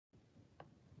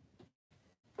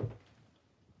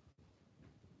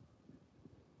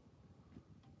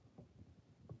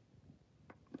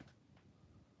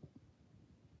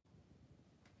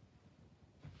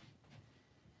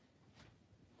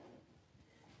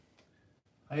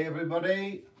Hi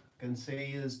everybody, I can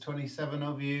see there's 27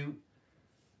 of you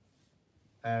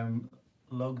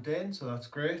logged in, so that's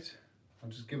great. I'll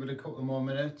just give it a couple more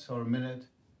minutes or a minute.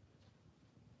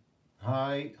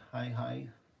 Hi.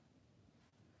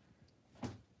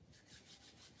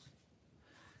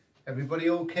 Everybody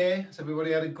okay? Has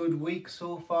everybody had a good week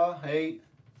so far? Hey,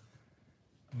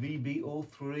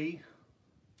 VB03.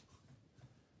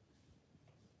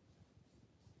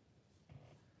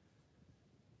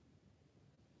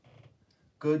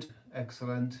 Good,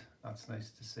 excellent, that's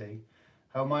nice to see.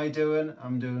 How am I doing?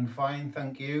 I'm doing fine,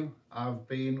 thank you. I've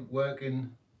been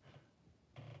working,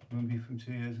 maybe from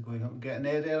 2 years ago, getting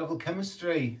A-level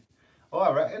chemistry. Oh,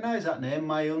 I recognise that name,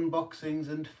 My Unboxings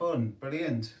and Fun.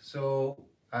 Brilliant. So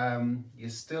you're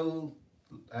still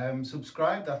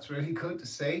subscribed, that's really good to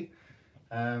see.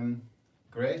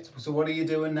 Great. So what are you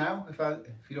doing now, if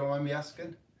you don't mind me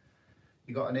asking?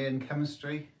 You got an A in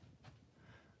chemistry?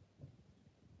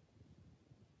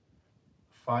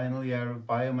 Final year of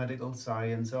biomedical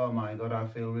science. Oh my God, I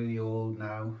feel really old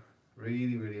now.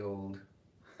 Really old.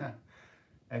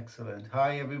 Excellent.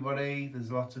 Hi everybody.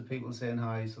 There's lots of people saying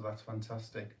hi, so that's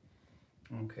fantastic.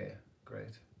 Okay,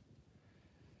 great.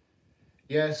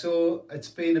 Yeah, so it's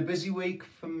been a busy week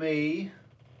for me.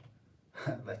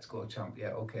 Let's go, champ.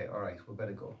 Yeah, okay, all right, we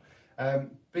better go.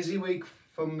 Busy week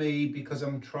for me because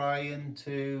I'm trying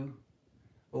to,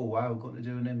 oh wow, going to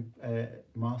do an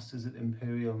Masters at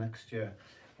Imperial next year.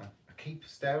 I keep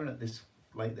staring at this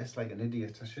like an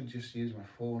idiot. I should just use my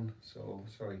phone, so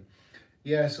sorry.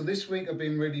 Yeah, so this week I've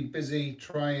been really busy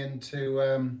trying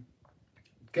to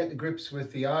get to grips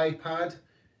with the iPad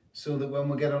so that when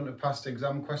we get on to past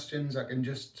exam questions, I can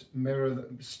just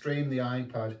stream the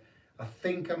iPad. I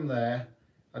think I'm there.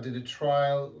 I did a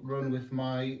trial run with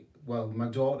my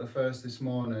daughter first this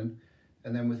morning,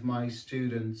 and then with my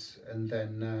students, and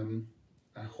then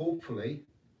hopefully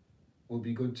we'll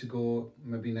be good to go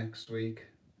maybe next week.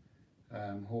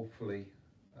 Hopefully.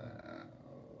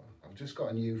 I've just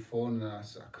got a new phone and I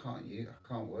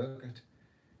can't work it.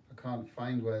 I can't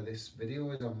find where this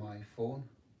video is on my phone.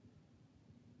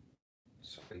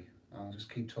 Sorry, I'll just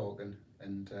keep talking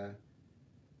and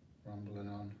rambling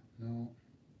on. No.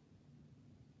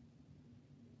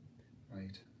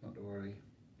 Right, not to worry.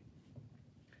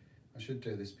 I should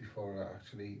do this before I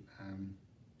actually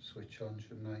switch on,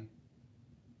 shouldn't I?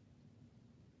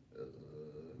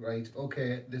 Right,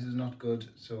 okay, this is not good,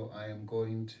 so I am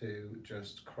going to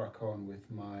just crack on with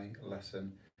my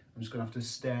lesson. I'm just going to have to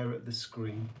stare at the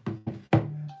screen.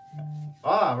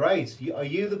 Ah, right. Are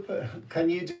you can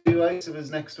you do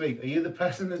isomers next week? Are you the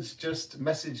person that's just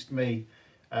messaged me?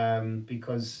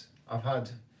 Because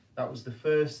that was the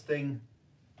first thing.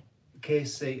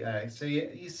 KC. So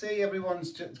you see,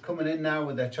 everyone's just coming in now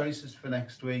with their choices for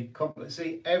next week.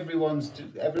 See, everyone's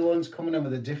coming in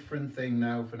with a different thing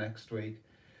now for next week.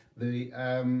 The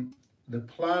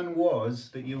plan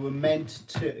was that you were meant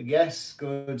to. Yes,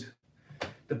 good.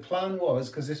 The plan was,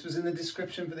 because this was in the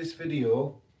description for this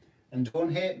video, and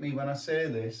don't hate me when I say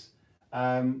this,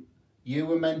 you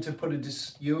were meant to put a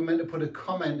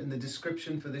comment in the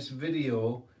description for this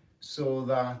video so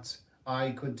that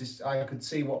I could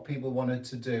see what people wanted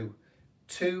to do.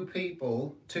 Two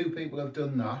people have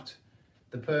done that.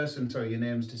 The person, sorry, your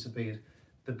name's disappeared.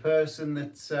 The person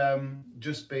that's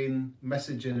just been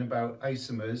messaging about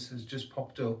isomers has just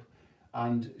popped up,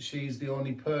 and she's the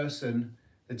only person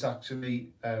that's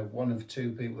actually one of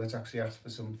two people that's actually asked for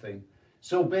something.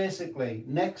 So basically,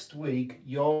 next week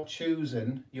you're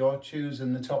choosing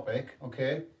the topic,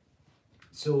 okay?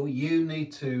 So you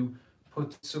need to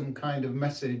put some kind of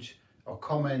message or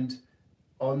comment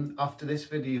on after this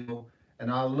video,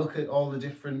 and I'll look at all the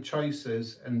different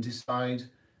choices and decide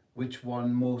which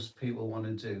one most people want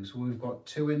to do. So we've got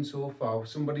two in so far.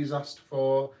 Somebody's asked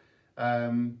for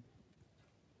aldehydes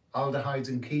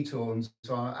and ketones,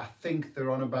 so I think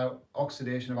they're on about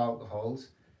oxidation of alcohols,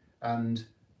 and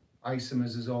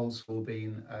isomers has also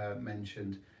been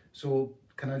mentioned. So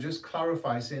can I just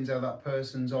clarify, since how that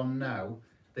person's on now,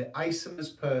 the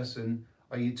isomers person,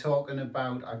 are you talking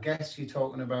about, I guess you're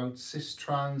talking about cis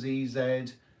trans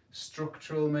EZ,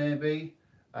 structural maybe?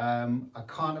 I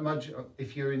can't imagine,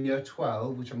 if you're in year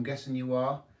 12, which I'm guessing you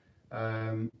are,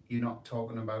 you're not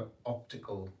talking about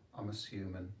optical, I'm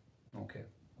assuming. Okay.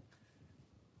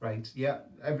 Right, yeah,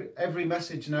 every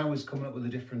message now is coming up with a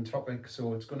different topic,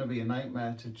 so it's going to be a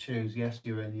nightmare to choose. Yes,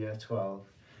 you're in year 12.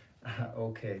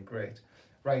 Okay, great.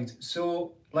 Right,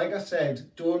 so like I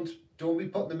said, don't be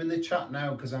putting them in the chat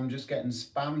now, because I'm just getting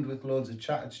spammed with loads of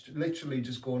chat. It's literally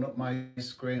just going up my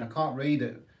screen. I can't read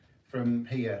it from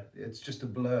here. It's just a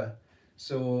blur.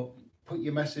 So put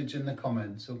your message in the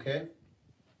comments, okay?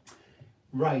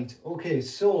 Right, okay,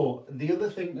 so the other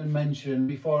thing to mention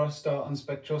before I start on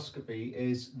spectroscopy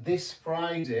is this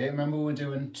Friday, remember we're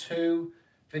doing 2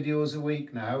 videos a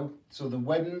week now. So the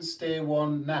Wednesday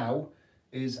one now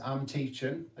is I'm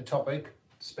teaching a topic,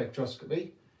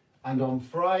 spectroscopy. And on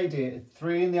Friday at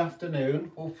 3 in the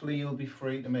afternoon, hopefully you'll be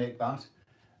free to make that,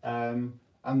 I'm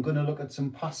going to look at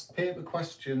some past paper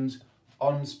questions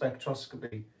on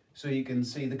spectroscopy so you can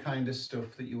see the kind of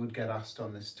stuff that you would get asked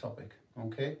on this topic,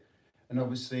 okay? And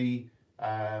obviously,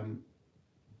 I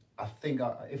think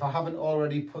if I haven't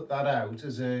already put that out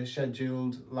as a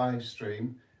scheduled live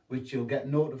stream, which you'll get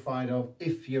notified of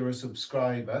if you're a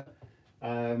subscriber,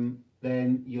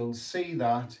 then you'll see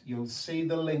that. You'll see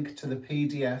the link to the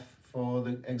PDF for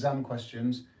the exam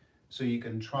questions, so you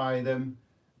can try them,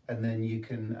 and then you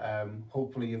can,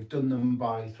 hopefully you've done them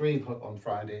by 3 o'clock on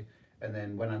Friday, and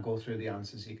then when I go through the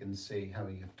answers, you can see how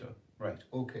you've done. Right,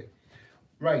 okay.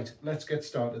 Right, let's get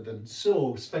started then.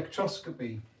 So,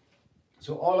 spectroscopy.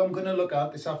 So all I'm going to look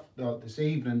at this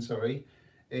evening,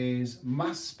 is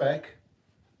mass spec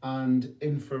and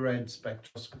infrared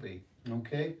spectroscopy.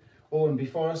 Okay. Oh, and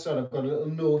before I start, I've got a little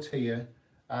note here.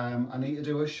 I need to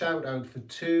do a shout out for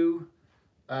 2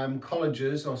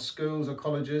 colleges or schools or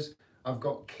colleges. I've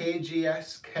got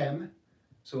KGS Chem.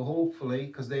 So hopefully,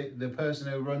 because the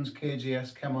person who runs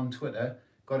KGS Chem on Twitter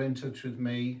got in touch with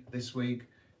me this week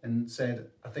and said,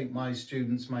 I think my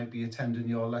students might be attending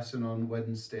your lesson on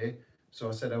Wednesday. So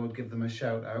I said I would give them a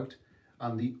shout out.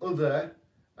 And the other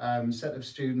set of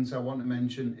students I want to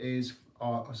mention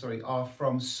are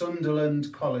from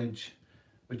Sunderland College,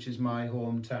 which is my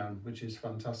hometown, which is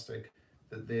fantastic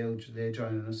that they're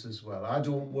joining us as well. I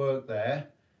don't work there,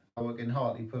 I work in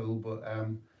Hartlepool, but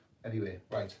anyway,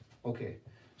 right, okay.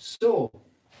 So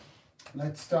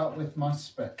let's start with mass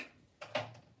spec.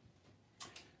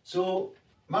 So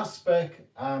mass spec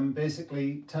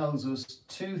basically tells us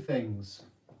 2 things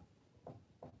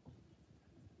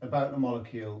about a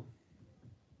molecule,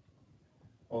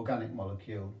 organic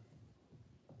molecule.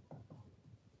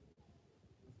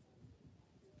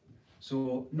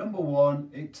 So number 1,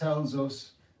 it tells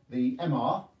us the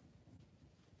MR,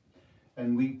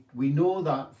 and we know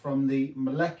that from the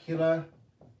molecular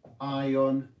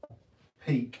ion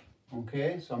peak.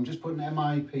 Okay, so I'm just putting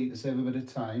MIP to save a bit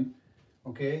of time.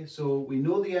 Okay, so we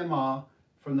know the MR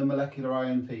from the molecular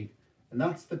ion peak, and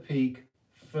that's the peak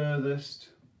furthest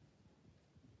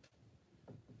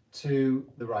to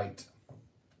the right.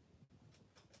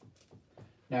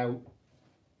 Now,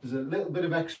 there's a little bit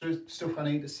of extra stuff I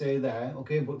need to say there,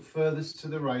 okay, but furthest to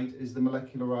the right is the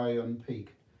molecular ion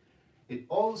peak. It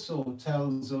also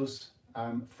tells us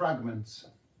fragments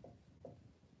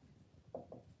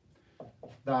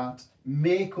that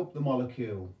make up the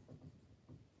molecule.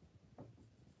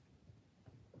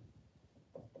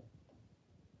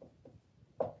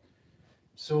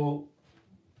 So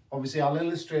obviously I'll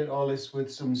illustrate all this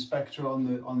with some spectra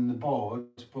on the board,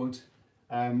 but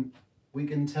we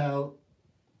can tell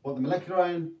what the molecular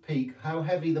ion peak, how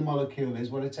heavy the molecule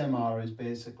is, what its MR is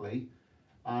basically,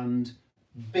 and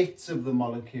bits of the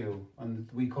molecule, and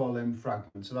we call them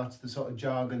fragments. So that's the sort of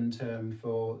jargon term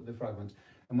for the fragments.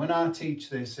 And when I teach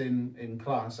this in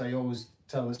class, I always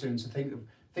tell the students to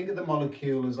think of the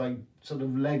molecule as like sort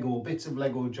of Lego, bits of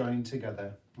Lego joined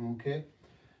together, okay?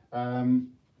 And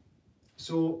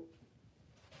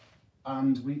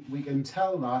we can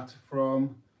tell that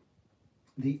from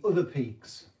the other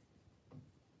peaks.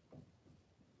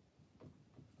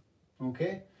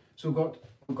 Okay, so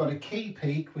we've got a key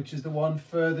peak, which is the one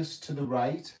furthest to the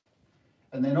right,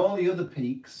 and then all the other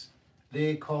peaks,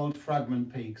 they're called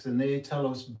fragment peaks, and they tell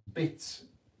us bits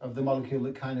of the molecule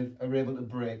that kind of are able to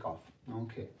break off.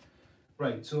 Okay,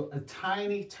 right, so a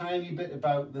tiny bit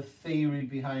about the theory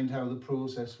behind how the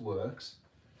process works.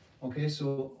 Okay,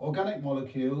 so organic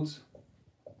molecules,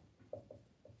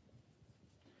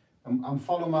 I'm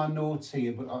following my notes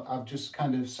here, but I've just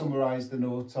kind of summarised the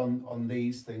notes on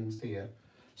these things here.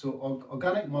 So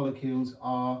organic molecules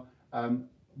are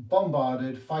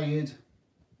fired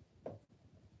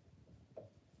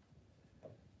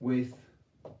with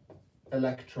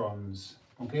electrons.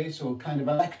 Okay, so kind of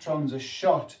electrons are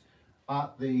shot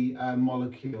at the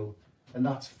molecule, and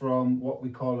that's from what we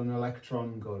call an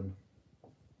electron gun.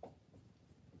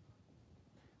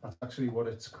 That's actually what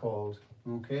it's called,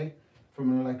 okay,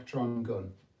 from an electron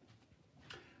gun.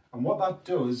 And what that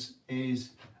does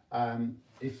is,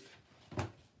 if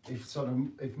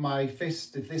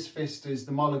this fist is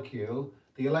the molecule,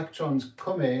 the electrons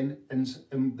come in, and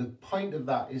the point of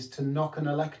that is to knock an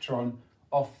electron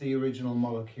off the original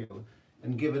molecule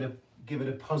and give it a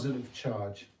positive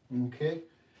charge. Okay,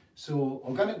 So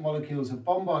organic molecules are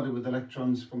bombarded with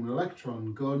electrons from an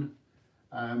electron gun,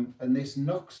 and this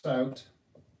knocks out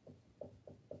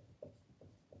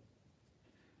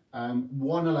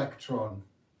one electron.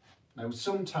 Now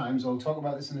sometimes, I'll talk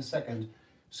about this in a second,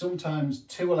 sometimes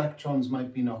 2 electrons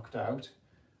might be knocked out,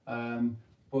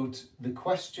 but the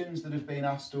questions that have been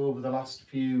asked over the last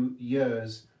few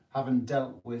years haven't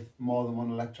dealt with more than 1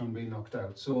 electron being knocked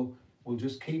out. So we'll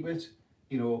just keep it,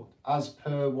 you know, as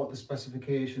per what the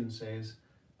specification says,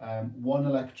 1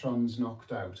 electron's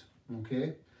knocked out,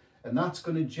 okay? And that's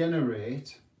going to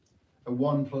generate a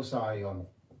 1+ ion.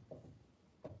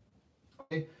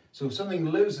 Okay, so if something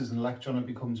loses an electron, it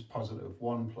becomes positive,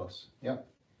 1+, yep.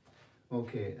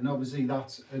 Okay, and obviously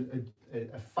that's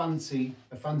a fancy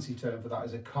term for that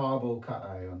is a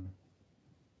carbocation.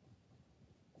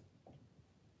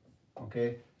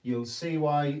 Okay, you'll see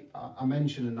why I'm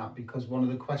mentioning that, because one of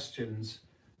the questions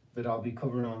that I'll be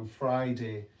covering on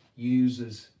Friday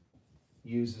uses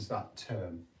that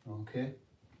term. Okay.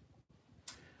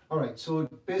 All right, so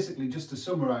basically just to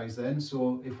summarize then,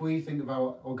 so if we think of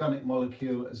our organic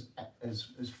molecule as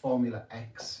formula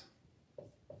X,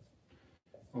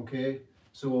 okay,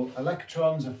 so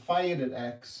electrons are fired at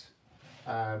X,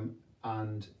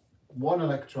 and 1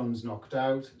 electron's knocked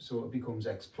out, so it becomes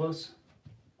X+,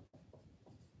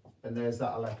 and there's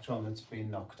that electron that's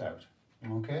been knocked out,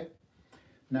 okay?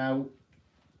 Now,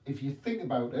 if you think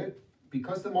about it,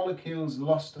 because the molecule's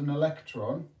lost an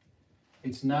electron,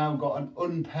 it's now got an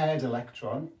unpaired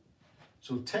electron,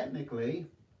 so technically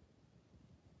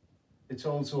it's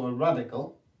also a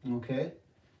radical, okay?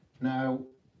 Now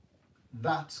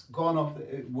that's gone off,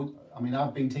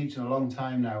 I've been teaching a long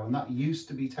time now, and that used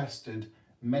to be tested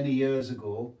many years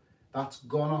ago. That's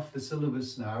gone off the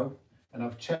syllabus now, and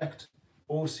I've checked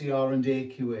OCR and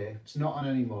AQA. It's not on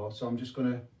anymore, so I'm just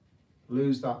going to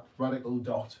lose that radical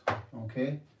dot,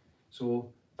 okay?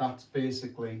 So that's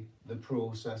basically the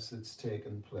process that's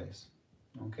taken place,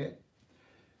 okay?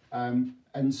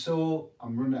 And so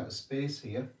I'm running out of space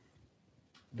here.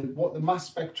 What the mass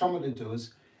spectrometer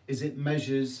does is it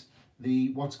measures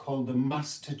what's called the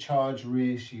mass to charge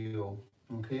ratio,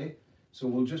 okay? So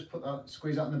we'll just put that,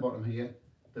 squeeze that in the bottom here.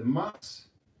 The mass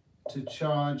to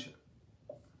charge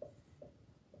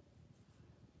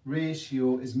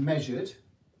ratio is measured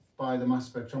by the mass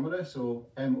spectrometer, so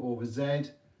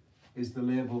M/Z is the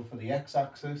label for the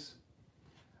x-axis,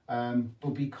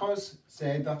 but because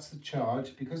Z, that's the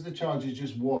charge, because the charge is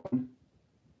just 1,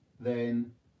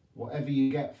 then whatever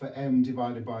you get for M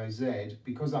divided by Z,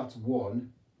 because that's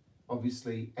 1,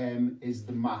 obviously M is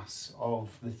the mass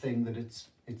of the thing that it's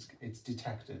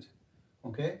detected,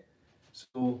 okay?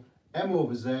 So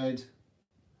M/Z,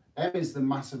 M is the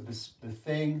mass of the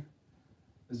thing,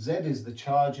 Z is the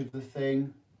charge of the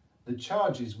thing, the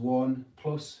charge is 1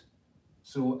 plus,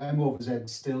 so M/Z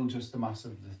is still just the mass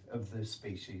of the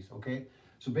species, okay?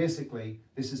 So basically,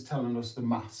 this is telling us the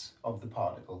mass of the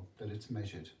particle that it's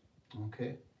measured,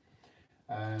 okay?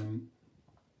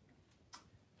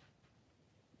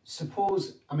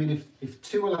 Suppose, if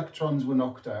 2 electrons were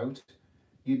knocked out,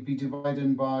 you'd be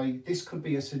dividing by, this could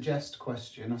be a suggest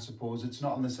question, I suppose. It's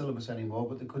not on the syllabus anymore,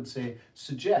 but they could say,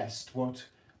 suggest what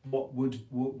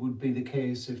would be the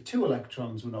case if 2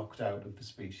 electrons were knocked out of the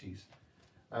species.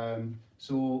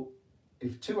 So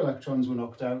if 2 electrons were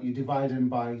knocked out, you divide them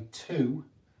by 2,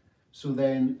 so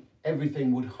then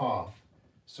everything would half.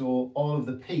 So all of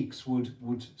the peaks would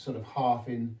sort of half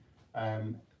in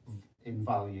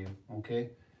value,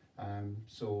 okay?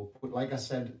 But like I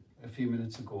said a few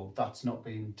minutes ago, that's not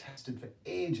been tested for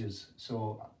ages,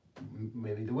 so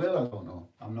maybe they will, I don't know.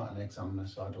 I'm not an examiner,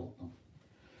 so I don't know.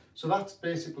 So that's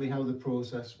basically how the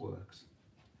process works.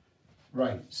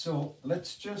 Right, so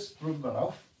let's just rub that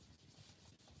off,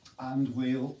 and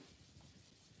we'll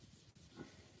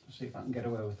see if I can get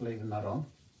away with leaving that on.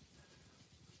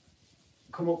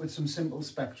 Come up with some simple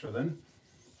spectra then,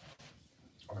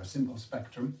 or a simple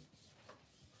spectrum.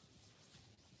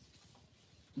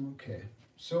 Okay,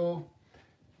 so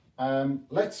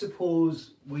let's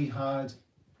suppose we had,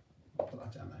 I'll put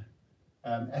that down there,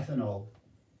 ethanol.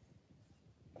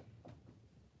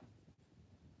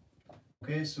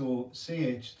 Okay, so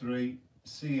CH3,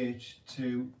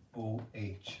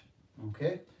 CH2OH.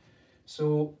 Okay,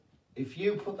 so if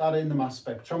you put that in the mass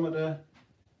spectrometer,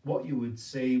 what you would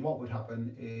see, what would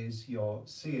happen is your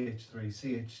CH3,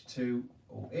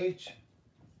 CH2OH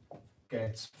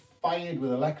gets fired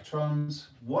with electrons,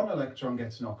 1 electron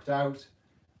gets knocked out,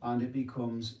 and it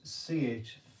becomes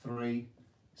CH3,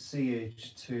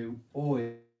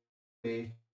 CH2OH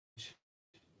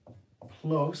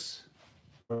plus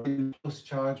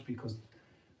charge, because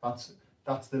that's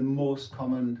That's the most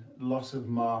common loss of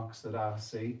marks that I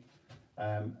see.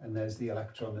 And there's the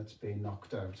electron that's been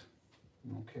knocked out.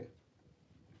 Okay.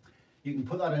 You can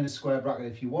put that in a square bracket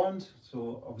if you want.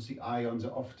 So obviously ions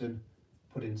are often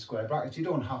put in square brackets. You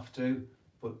don't have to,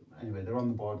 but anyway, they're on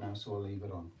the board now, so I'll leave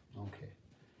it on. Okay.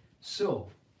 So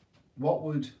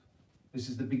this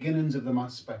is the beginnings of the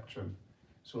mass spectrum.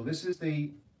 So this is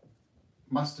the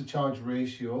mass to charge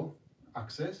ratio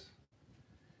axis.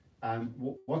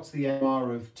 What's the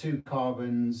MR of 2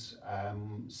 carbons,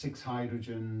 6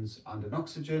 hydrogens and an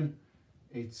oxygen?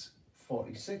 It's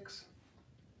 46.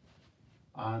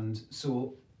 And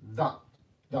so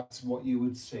that's what you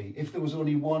would see. If there was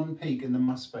only one peak in the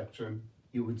mass spectrum,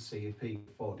 you would see a peak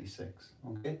of 46,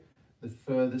 okay? The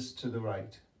furthest to the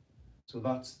right. So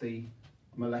that's the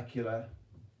molecular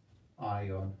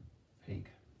ion peak,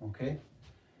 okay?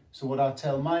 So what I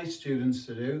tell my students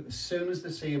to do, as soon as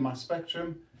they see a mass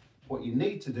spectrum, what you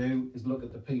need to do is look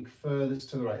at the peak furthest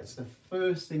to the right. It's the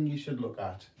first thing you should look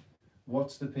at.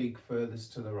 What's the peak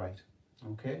furthest to the right,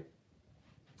 okay?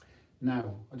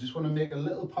 Now, I just want to make a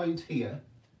little point here.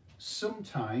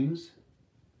 Sometimes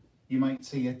you might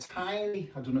see a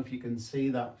tiny, I don't know if you can see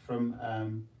that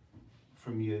from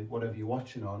your, whatever you're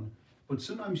watching on, but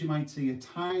sometimes you might see a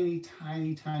tiny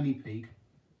peak.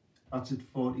 That's at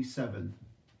 47,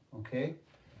 okay?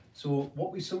 So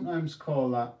what we sometimes call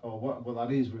that, or what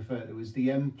that is referred to as the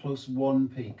M+1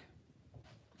 peak,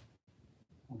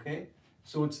 okay?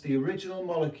 So it's the original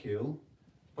molecule,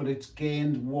 but it's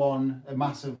gained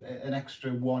an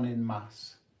extra 1 in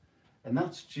mass. And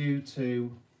that's due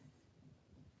to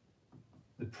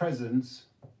the presence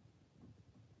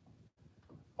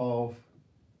of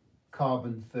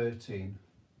carbon-13.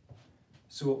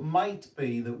 So it might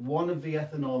be that one of the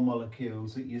ethanol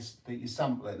molecules that you're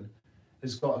sampling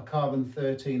has got a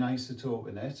carbon-13 isotope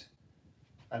in it,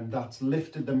 and that's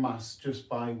lifted the mass just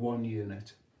by 1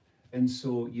 unit. And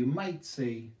so you might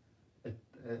see a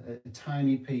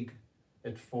tiny peak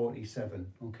at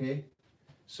 47, okay?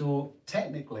 So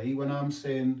technically, when I'm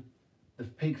saying the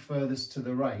peak furthest to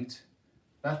the right,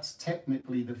 that's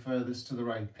technically the furthest to the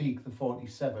right peak, the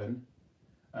 47,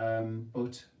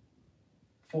 but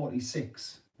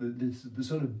 46, the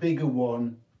sort of bigger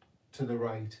one to the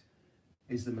right,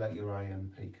 is the molecular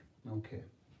ion peak. Okay.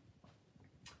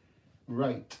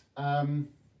 Right. So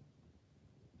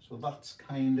that's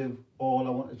kind of all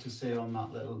I wanted to say on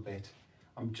that little bit.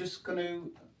 I'm just going to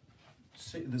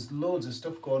see, there's loads of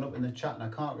stuff going up in the chat and I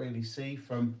can't really see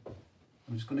from,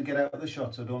 I'm just going to get out of the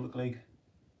shot so I don't look like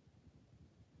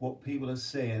what people are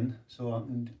saying. So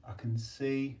I can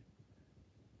see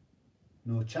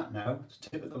no chat now. It's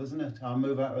typical, isn't it? I'll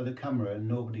move out of the camera and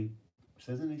nobody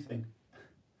says anything.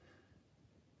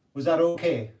 Was that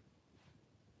okay?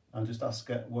 I'll just ask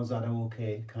it, was that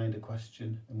okay kind of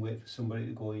question and wait for somebody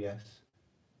to go yes.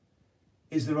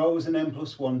 Is there always an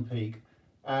M+1 peak?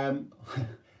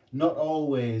 Not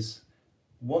always.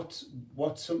 What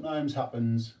sometimes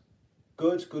happens,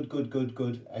 good,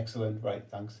 excellent, right,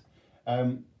 thanks.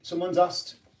 Someone's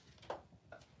asked,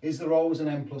 is there always an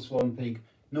M+1 peak?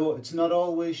 No, it's not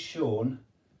always shown,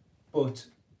 but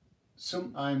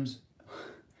sometimes,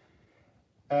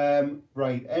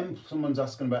 right, someone's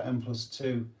asking about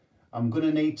M+2. I'm going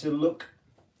to need to look.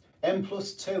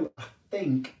 M+2, I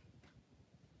think,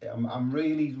 I'm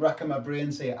really racking my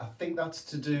brains here. I think that's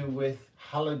to do with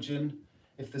halogen.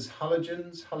 If there's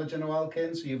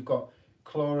halogenoalkanes, so you've got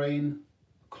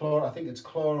I think it's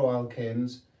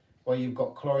chloroalkanes, where you've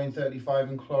got chlorine 35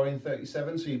 and chlorine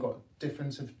 37, so you've got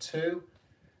difference of 2.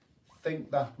 I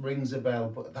think that rings a bell,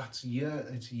 but it's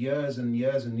years and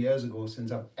years ago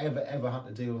since I've ever had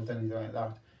to deal with anything like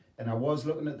that. And I was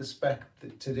looking at the spec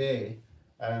today,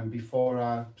 before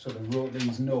I sort of wrote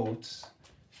these notes,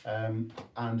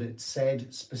 and it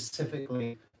said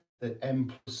specifically that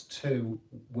M+2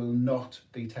 will not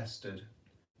be tested.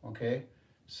 Okay,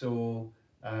 so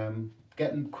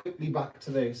getting quickly back to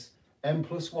this,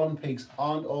 M+1 peaks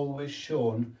aren't always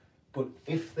shown, but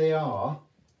if they are,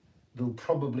 they'll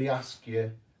probably ask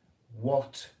you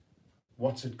what's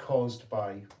it caused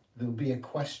by. There'll be a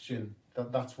question.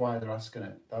 That's why they're asking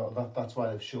it. That's why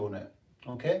they've shown it.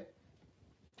 Okay,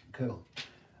 cool.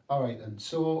 All right then,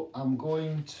 so I'm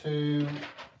going to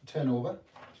turn over.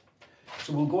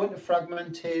 So we'll go into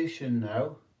fragmentation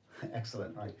now.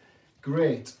 Excellent, right,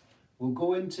 great. We'll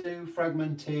go into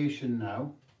fragmentation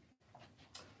now.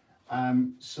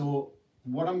 So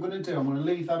what I'm going to do, I'm going to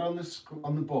leave that on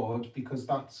the board because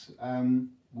that's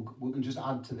we can just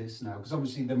add to this now, because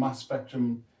obviously the mass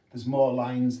spectrum, there's more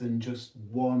lines than just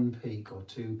one peak or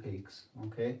 2 peaks.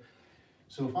 Okay,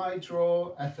 so if I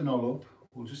draw ethanol up,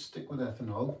 we'll just stick with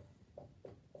ethanol.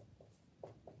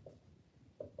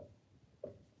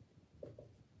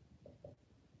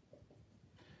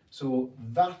 So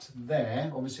that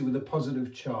there, obviously with a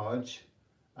positive charge,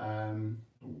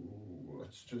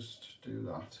 let's just do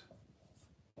that.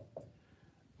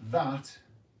 That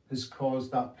has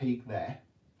caused that peak there,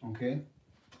 okay?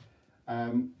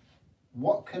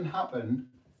 What can happen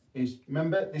is,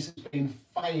 remember, this has been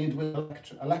fired with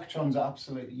electrons are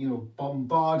absolutely, you know,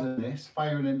 bombarding this,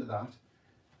 firing into that.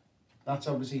 That's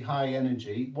obviously high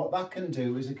energy. What that can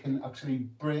do is it can actually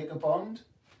break a bond.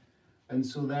 And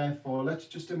so therefore, let's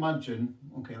just imagine,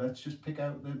 okay, let's just pick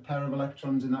out the pair of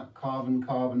electrons in that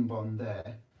carbon-carbon bond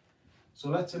there. So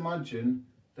let's imagine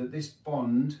that this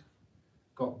bond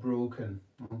got broken,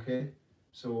 okay?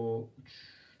 So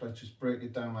let's just break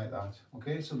it down like that,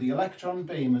 okay? So the electron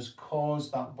beam has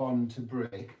caused that bond to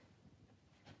break.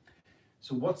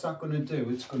 So what's that going to do?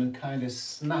 It's going to kind of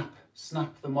snap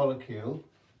the molecule,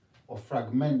 or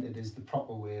fragment it is the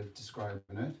proper way of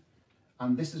describing it.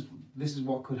 And this is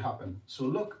what could happen. So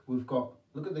look,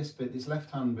 look at this bit, this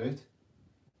left-hand bit.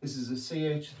 This is a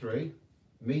CH3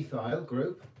 methyl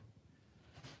group.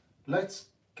 Let's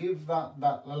give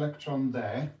that electron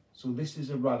there. So this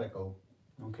is a radical,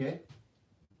 okay?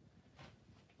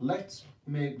 Let's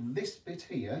make this bit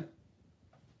here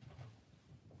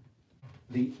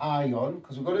the ion,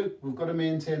 because we've got to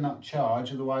maintain that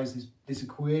charge, otherwise this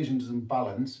equation doesn't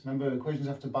balance. Remember, equations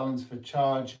have to balance for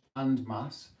charge and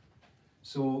mass.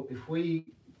 So if we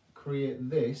create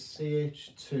this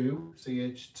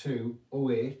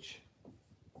CH2OH,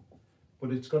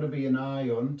 but it's got to be an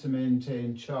ion to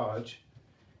maintain charge,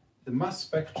 the mass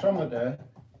spectrometer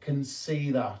can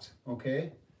see that,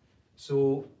 okay?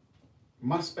 So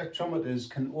mass spectrometers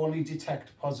can only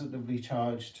detect positively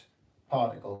charged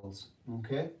particles,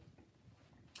 okay?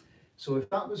 So if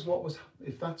that's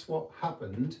what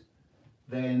happened,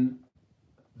 then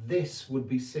this would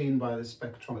be seen by the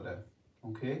spectrometer,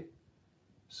 okay?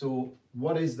 So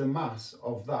what is the mass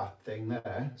of that thing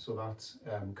there? So that's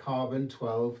carbon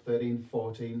 12, 13,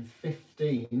 14,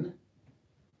 15,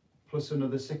 plus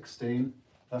another 16,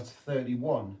 that's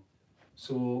 31.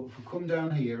 So if we come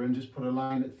down here and just put a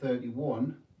line at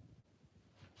 31,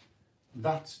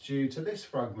 that's due to this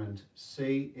fragment,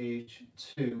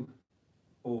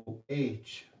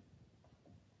 CH2OH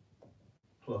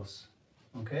plus,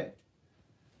 okay?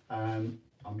 I'm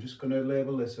just going to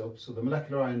label this up. So the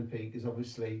molecular ion peak is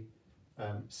obviously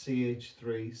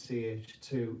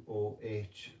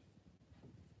CH3CH2OH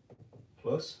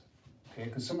plus, okay?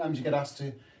 Because sometimes you get asked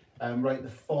to write the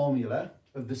formula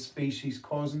of the species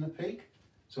causing the peak.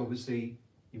 So obviously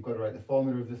you've got to write the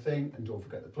formula of the thing, and don't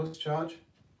forget the plus charge.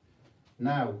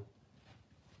 Now,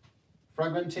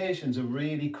 fragmentation is a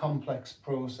really complex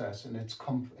process, and it's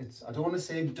I don't want to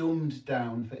say dumbed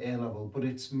down for A level, but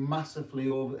it's massively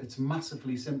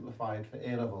simplified for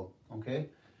A level, okay?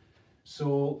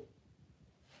 So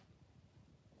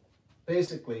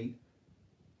basically,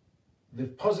 the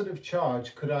positive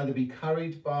charge could either be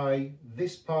carried by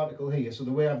this particle here, so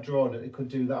the way I've drawn it, it could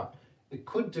do that. It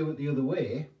could do it the other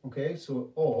way, okay?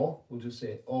 So, or, we'll just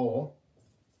say, or,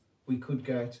 we could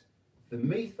get the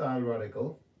methyl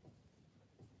radical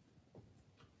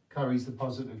carries the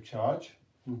positive charge,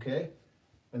 okay?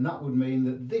 And that would mean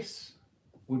that this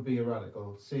would be a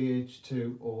radical,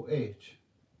 CH2OH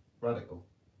radical,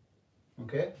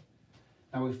 okay?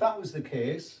 Now, if that was the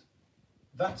case,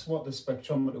 that's what the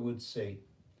spectrometer would see.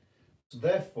 So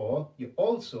therefore, you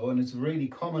also, and it's really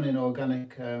common in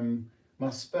organic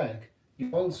mass spec, you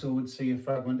also would see a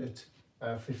fragment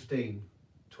at 15,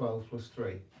 12 plus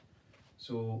 3.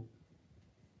 So,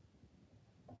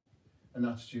 and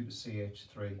that's due to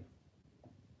CH3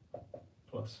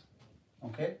 plus,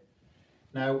 okay?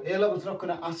 Now, A-level's not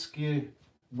going to ask you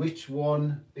which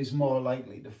one is more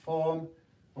likely to form,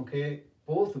 okay?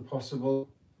 Both are possible.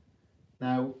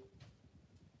 Now,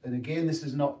 and again, this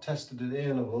is not tested at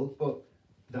A-level, but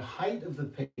the height of the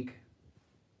peak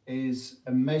is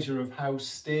a measure of how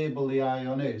stable the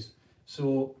ion is.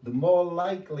 So the more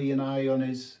likely an ion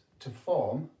is to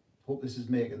form, hope this is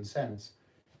making sense,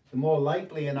 the more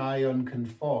likely an ion can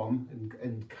form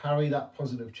and carry that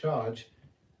positive charge,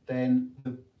 then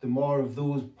the more of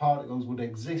those particles would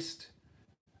exist,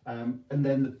 and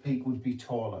then the peak would be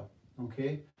taller,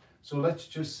 okay? So let's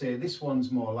just say this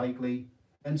one's more likely,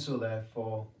 and so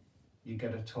therefore you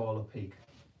get a taller peak,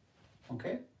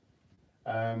 okay?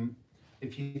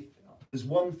 There's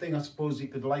one thing I suppose you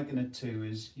could liken it to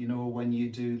is, you know, when you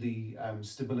do the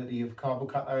stability of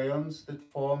carbocations that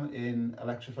form in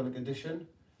electrophilic addition.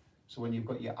 So when you've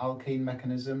got your alkene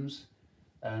mechanisms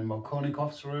and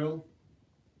Markovnikov's rule.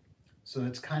 So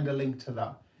it's kind of linked to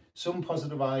that. Some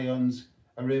positive ions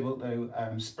are able to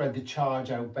spread the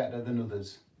charge out better than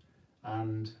others.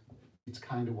 And it's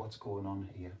kind of what's going on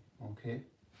here. Okay.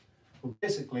 Well,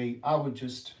 basically, I've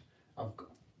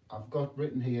got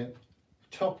written here,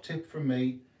 top tip from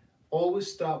me,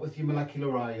 always start with your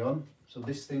molecular ion. So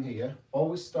this thing here,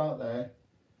 always start there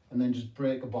and then just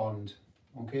break a bond.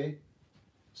 Okay.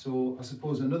 So I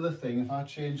suppose another thing, if I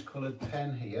change coloured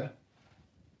pen here,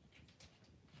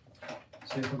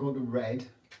 so if I go to red,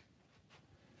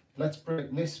 let's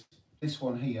break this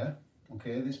one here,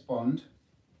 okay, this bond.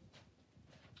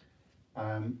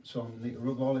 So I need to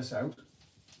rub all this out.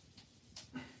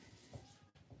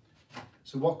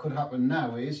 So what could happen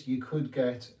now is you could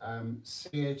get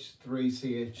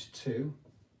CH3CH2.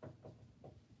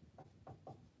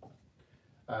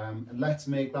 And let's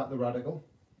make that the radical.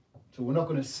 So we're not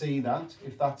going to see that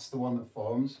if that's the one that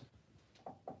forms.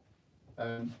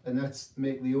 And let's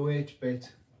make the OH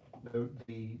bit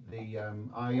the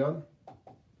ion.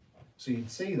 So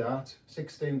you'd see that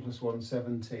 16 plus 1,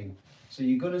 17. So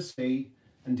you're going to see,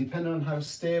 and depending on how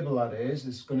stable that is,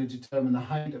 it's going to determine the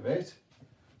height of it.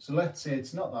 So let's say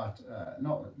it's not that,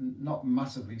 not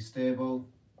massively stable.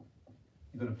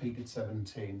 You're going to peak at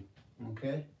 17.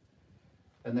 Okay.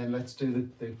 And then let's do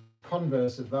the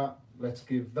converse of that. Let's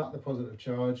give that the positive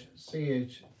charge,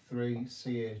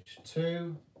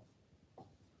 CH3CH2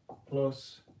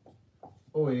 plus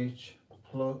OH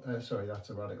plus, sorry, that's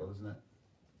a radical, isn't it?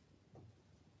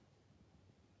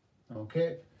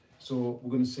 Okay, so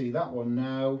we're going to see that one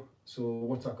now. So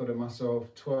what's that got a mass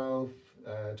of? 12,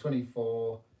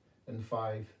 24 and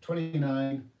 5,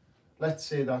 29. Let's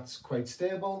say that's quite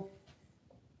stable.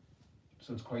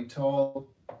 So it's quite tall,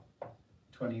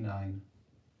 29.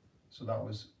 So that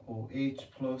was OH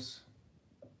plus,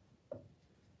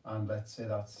 and let's say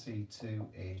that's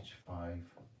C2H5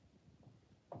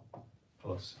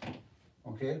 plus.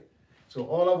 Okay, so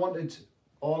all I wanted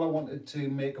to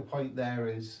make a point there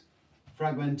is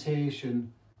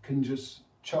fragmentation can just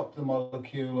chop the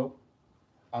molecule up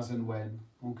as and when.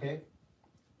 Okay,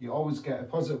 you always get a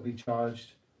positively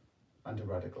charged and a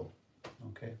radical.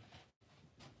 Okay,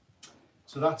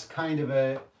 so that's kind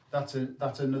of that's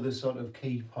another sort of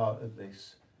key part of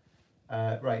this.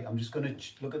 Right, I'm just going to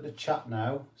look at the chat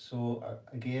now. So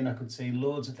again, I could see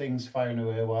loads of things firing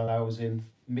away while I was in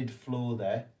mid-flow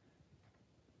there.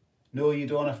 No, you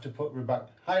don't have to put Rebecca.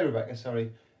 Hi, Rebecca.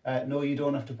 Sorry. No, you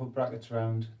don't have to put brackets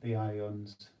around the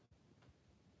ions.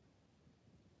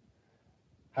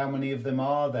 How many of them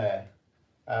are there?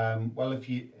 Well, if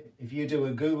you do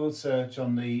a Google search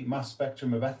on the mass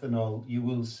spectrum of ethanol, you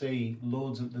will see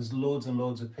there's loads and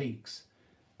loads of peaks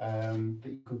that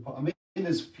you could put. I mean,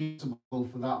 there's fusible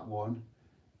for that one.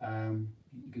 You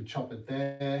could chop it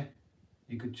there,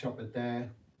 you could chop it there,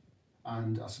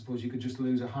 and I suppose you could just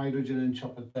lose a hydrogen and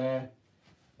chop it there.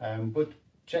 But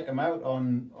check them out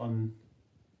on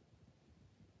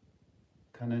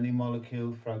can any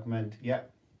molecule fragment? Yeah.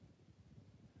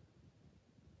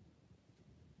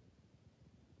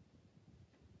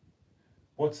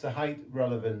 What's the height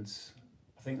relevance?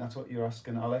 I think that's what you're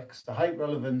asking, Alex. The height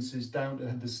relevance is down to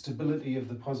the stability of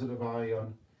the positive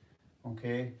ion,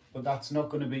 okay? But that's not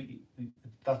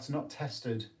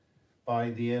tested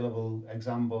by the A-level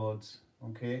exam boards,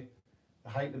 okay? The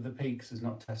height of the peaks is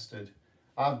not tested.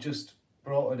 I've just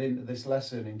brought it into this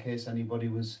lesson in case anybody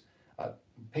was,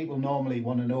 people normally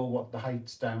want to know what the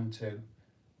height's down to.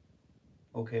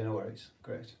 Okay, no worries,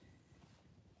 great.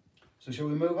 So shall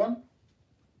we move on?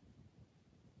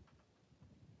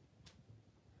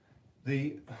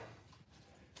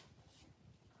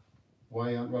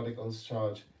 Why aren't radicals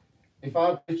charged? If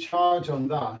I put a charge on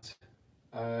that,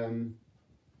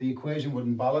 the equation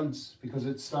wouldn't balance because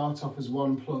it starts off as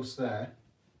 1 plus there.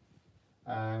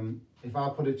 If I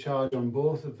put a charge on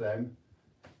both of them,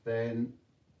 then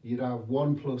you'd have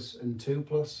 1 plus and 2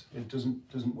 plus. It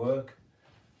doesn't work.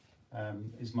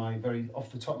 Is my very off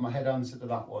the top of my head answer to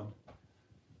that one.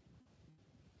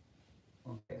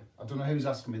 Okay, I don't know who's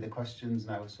asking me the questions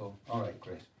now, so all right,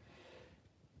 great.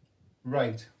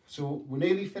 Right, so we're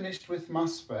nearly finished with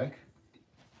mass spec.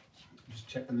 Just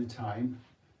checking the time.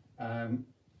 I'm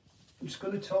just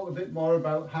going to talk a bit more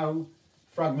about how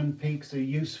fragment peaks are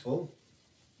useful.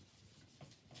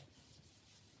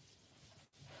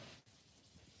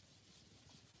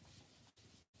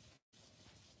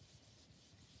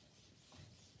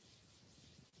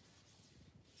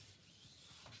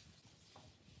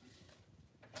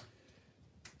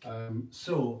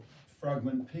 So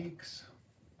fragment peaks.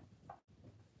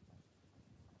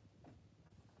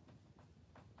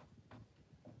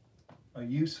 Are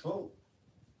useful.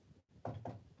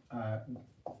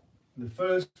 The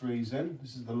first reason,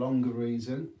 this is the longer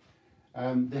reason,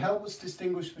 they help us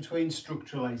distinguish between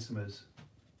structural isomers.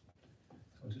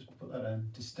 So I'll just put put that in.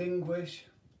 Distinguish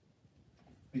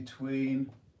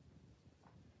between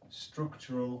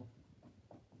structural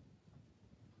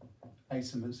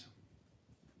isomers.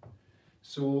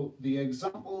 So the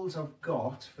examples I've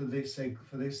got for this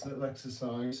little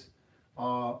exercise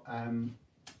are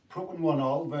proton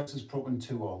 1-ol versus proton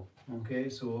 2-ol. Okay,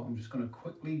 so I'm just going to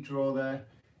quickly draw there.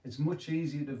 It's much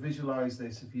easier to visualize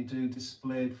this if you do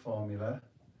displayed formula.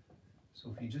 So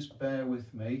if you just bear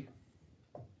with me.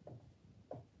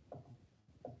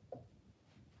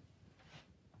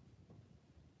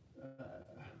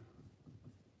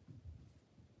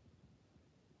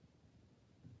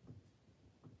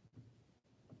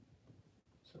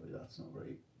 Sorry, that's not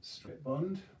very straight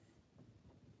bond.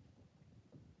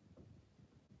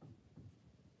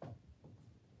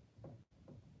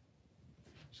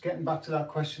 Just getting back to that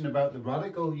question about the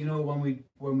radical, you know,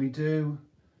 when we do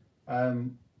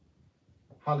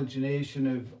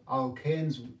halogenation of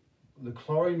alkanes, the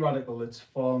chlorine radical that's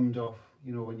formed off,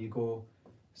 you know, when you go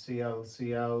Cl,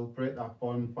 break that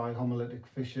bond by homolytic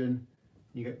fission,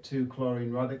 you get 2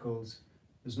 chlorine radicals.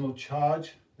 There's no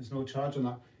charge on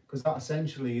that, because that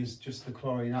essentially is just the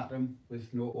chlorine atom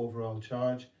with no overall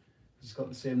charge. It's got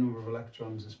the same number of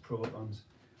electrons as protons.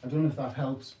 I don't know if that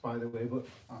helps, by the way, but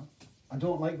I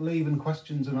don't like leaving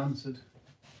questions unanswered.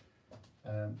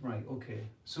 Right, okay,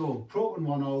 so proton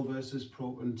 1-ol versus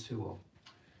proton 2-ol.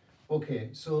 Okay,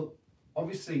 so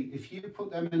obviously if you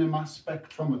put them in a mass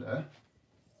spectrometer,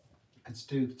 let's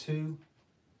do 2,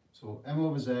 so M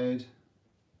over Z,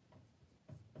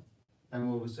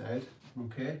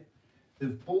 okay.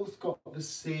 They've both got the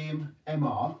same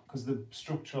MR, because they're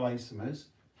structural isomers,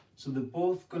 so they're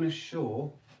both going to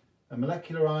show a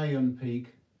molecular ion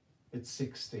peak at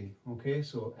 60, okay,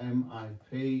 so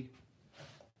MIP,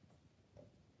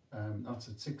 that's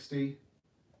at 60,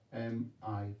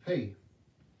 MIP.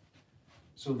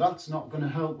 So that's not going to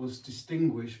help us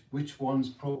distinguish which one's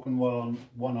proton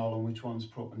 1-ol and which one's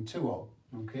proton 2-ol,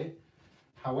 okay.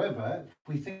 However, if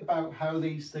we think about how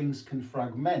these things can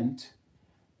fragment,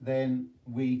 then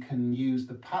we can use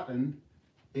the pattern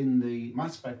in the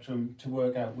mass spectrum to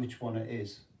work out which one it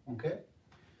is, okay.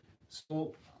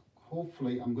 So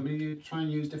hopefully I'm going to try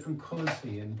and use different colours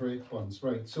here and break bonds.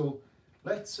 Right, so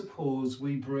let's suppose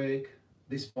we break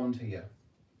this bond here.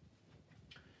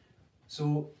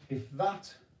 So if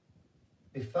that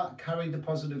carried the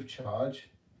positive charge,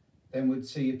 then we'd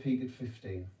see a peak at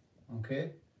 15,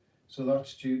 okay? So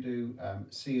that's due to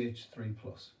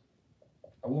CH3+.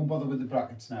 I won't bother with the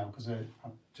brackets now because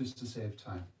just to save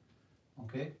time,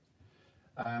 okay?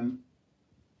 And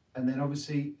then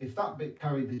obviously if that bit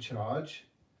carried the charge,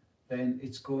 then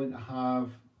it's going to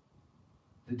have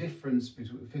the difference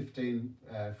between 15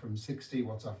 from 60,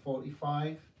 what's that,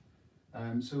 45?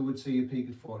 So we'd see a peak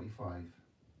at 45.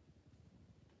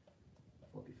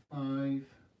 45.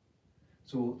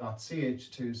 So that's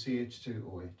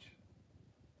CH2OH.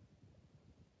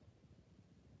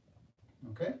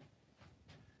 Okay?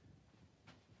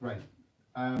 Right.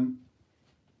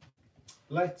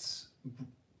 Let's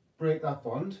break that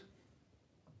bond.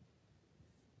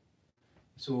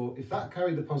 So if that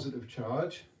carried the positive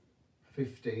charge,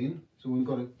 15, so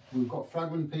we've got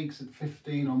fragment peaks at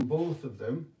 15 on both of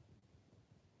them,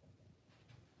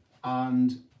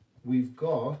 and we've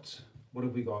got, what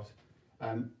have we got?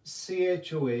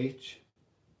 CHOH,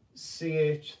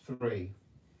 CH3,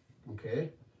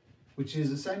 okay, which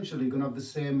is essentially going to have the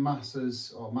same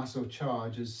masses or mass or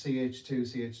charge as CH2,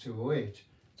 CH2OH.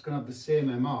 It's going to have the same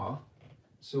MR,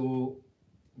 so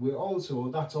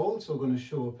that's also going to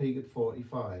show a peak at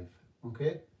 45,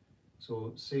 okay?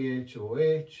 So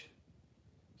CHOH,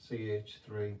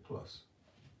 CH3+.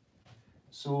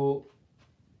 So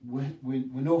we're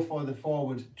no further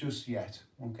forward just yet,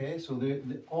 okay? So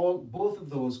both of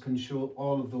those can show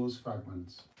all of those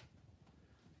fragments.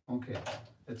 Okay,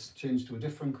 let's change to a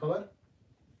different colour.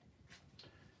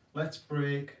 Let's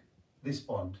break this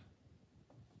bond.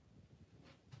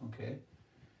 Okay,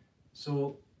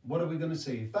 so what are we going to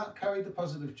see? If that carried the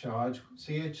positive charge,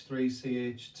 CH3,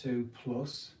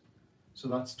 CH2+, so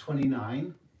that's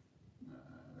 29.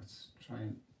 Let's try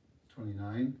and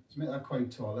 29. Let's make that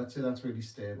quite tall. Let's say that's really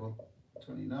stable.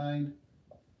 29.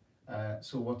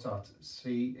 So what's that?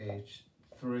 CH3,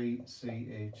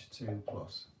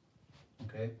 CH2+.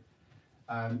 Okay.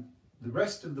 The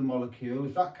rest of the molecule,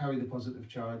 if that carried the positive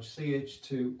charge,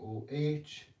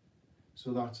 CH2OH,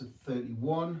 so that's at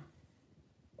 31.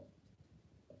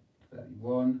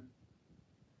 31.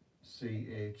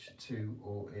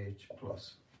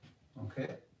 CH2OH+.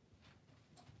 Okay.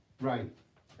 Right.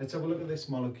 Let's have a look at this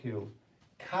molecule.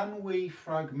 Can we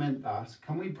fragment that?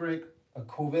 Can we break a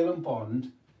covalent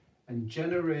bond and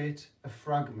generate a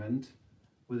fragment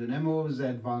with an MOZ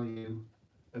value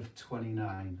of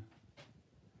 29?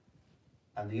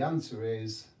 And the answer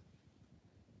is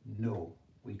no,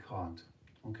 we can't.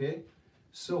 Okay,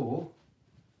 so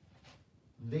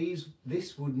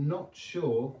this would not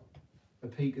show a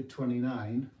peak at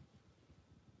 29,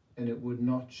 and it would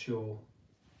not show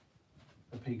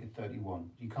a peak at 31.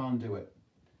 You can't do it.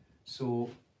 So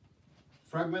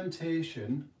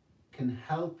fragmentation can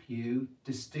help you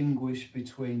distinguish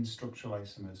between structural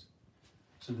isomers.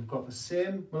 So they've got the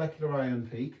same molecular ion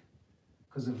peak,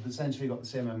 because they've essentially got the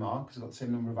same MR, because they've got the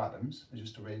same number of atoms, they're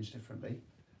just arranged differently.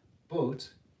 But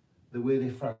the way they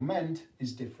fragment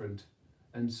is different,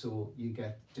 and so you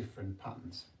get different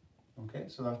patterns. Okay,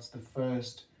 so that's the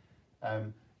first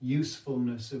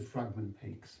usefulness of fragment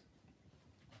peaks.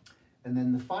 And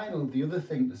then the other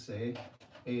thing to say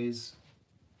is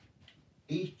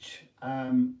each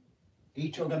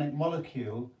organic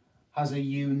molecule has a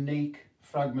unique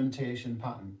fragmentation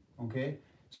pattern. Okay,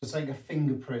 so it's like a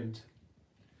fingerprint.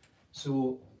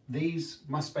 So these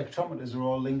mass spectrometers are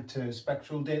all linked to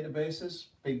spectral databases,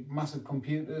 big massive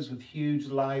computers with huge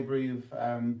library of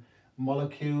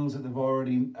molecules that they've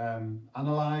already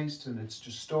analysed, and it's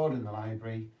just stored in the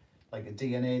library like a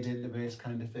DNA database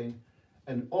kind of thing.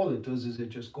 And all it does is it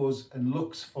just goes and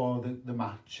looks for the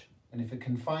match. And if it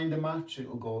can find a match,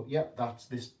 it'll go, yep, that's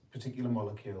this particular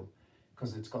molecule,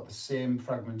 because it's got the same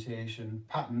fragmentation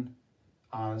pattern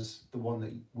as the one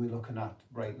that we're looking at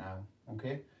right now.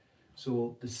 Okay,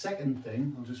 so the second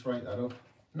thing, I'll just write that up,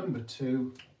 number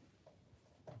 2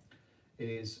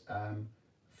 is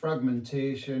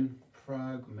fragmentation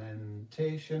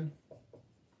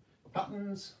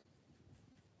patterns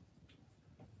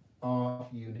are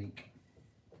unique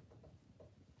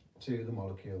to the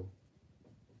molecule.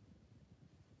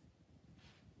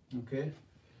 Okay,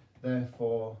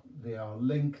 therefore they are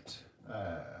linked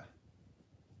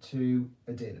to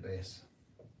a database.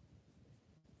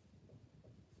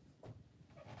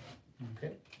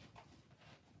 Okay,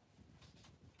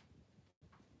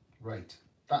 right,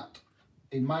 that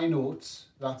in my notes,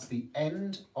 that's the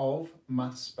end of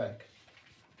mass spec.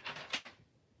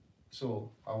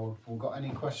 So if we've got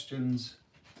any questions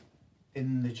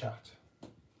in the chat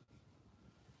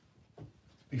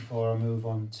before I move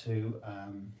on to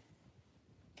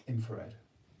infrared.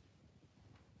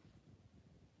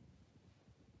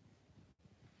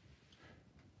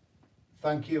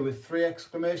 Thank you with 3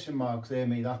 exclamation marks,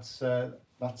 Amy. That's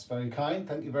very kind.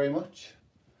 Thank you very much.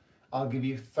 I'll give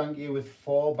you thank you with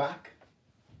 4 back.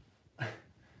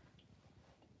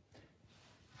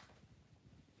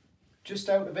 Just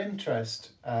out of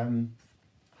interest,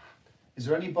 is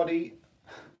there anybody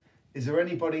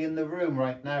in the room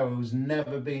right now who's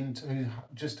never been to, who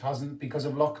just hasn't, because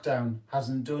of lockdown,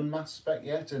 hasn't done mass spec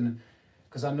yet? And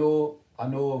because I know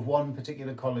of one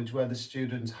particular college where the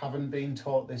students haven't been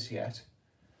taught this yet,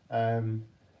 and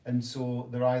so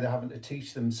they're either having to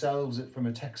teach themselves it from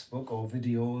a textbook or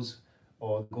videos,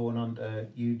 or going on to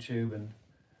YouTube. And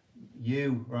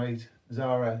you, right,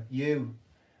 Zara,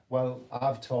 well,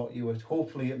 I've taught you it.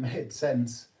 Hopefully it made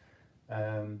sense,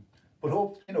 but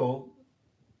hope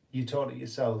you taught it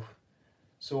yourself.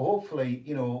 So hopefully,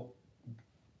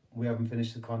 we haven't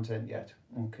finished the content yet.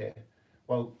 Okay.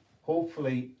 Well,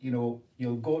 hopefully, you'll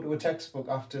go to a textbook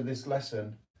after this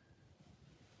lesson.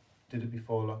 Did it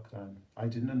before lockdown. I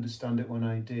didn't understand it when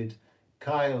I did.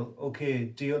 Kyle, okay,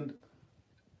 do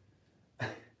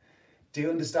you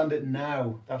understand it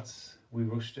now? We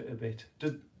rushed it a bit.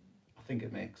 I think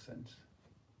it makes sense.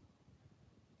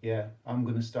 Yeah, I'm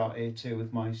going to start A2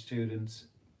 with my students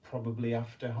probably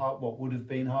after what would have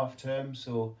been half term.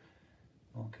 So,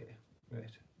 okay,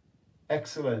 great.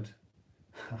 Excellent.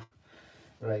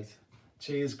 Right.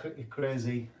 Cheers,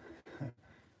 crazy.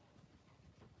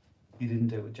 You didn't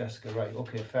do it, Jessica. Right,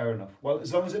 okay, fair enough. Well,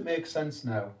 as long as it makes sense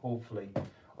now, hopefully,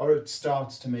 or it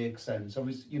starts to make sense.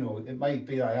 Obviously, it might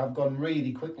be that I've gone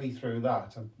really quickly through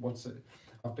that.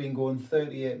 I've been going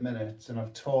 38 minutes and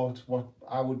I've taught what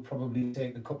I would probably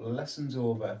take a couple of lessons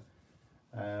over.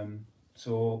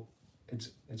 So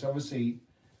it's obviously,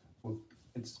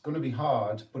 it's going to be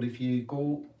hard, but if you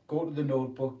go to the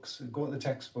notebooks, go to the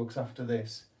textbooks after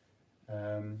this,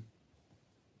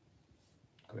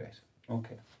 great,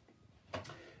 okay.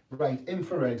 Right,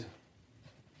 infrared.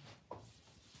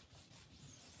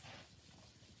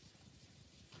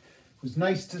 It was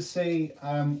nice to see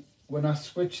when I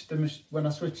switched the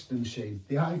machine,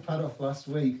 the iPad off last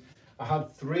week. I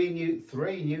had three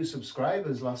new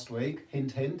subscribers last week.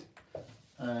 Hint, hint.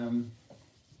 That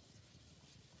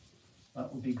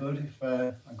would be good if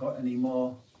I got any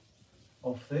more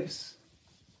of this.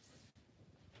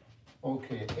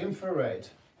 Okay, infrared.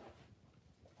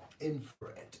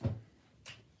 Infrared.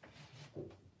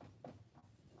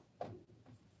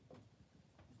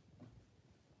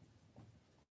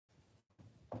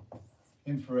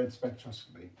 Infrared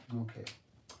spectroscopy. Okay.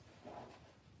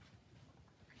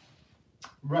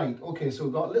 Right, okay, so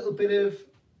we've got a little bit of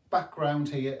background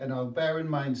here, and I'll bear in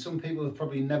mind some people have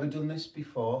probably never done this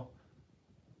before.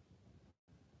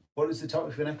 What is the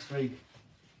topic for next week?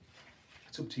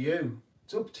 It's up to you.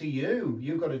 It's up to you.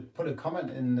 You've got to put a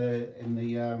comment in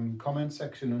the comment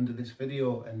section under this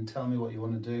video and tell me what you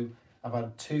want to do. I've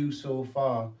had 2 so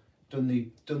far, done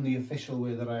the official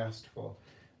way that I asked for.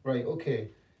 Right, okay.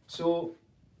 So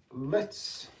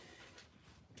let's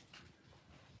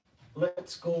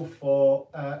go for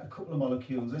a couple of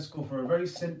molecules. Let's go for a very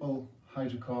simple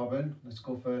hydrocarbon. Let's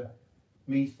go for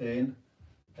methane,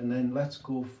 and then let's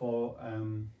go for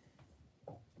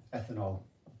ethanol.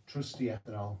 Trusty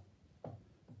ethanol.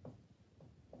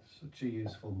 Such a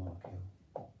useful molecule.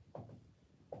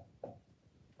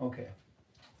 Okay.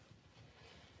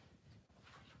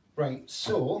 Right,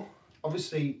 so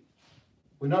obviously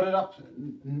we're not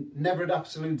never at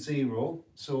absolute zero,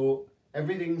 so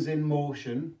everything's in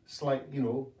motion,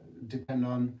 depending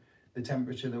on the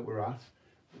temperature that we're at.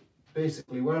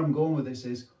 Basically, where I'm going with this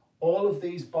is all of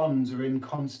these bonds are in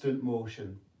constant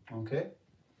motion, okay?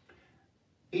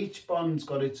 Each bond's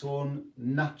got its own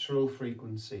natural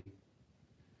frequency.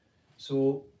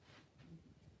 So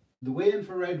the way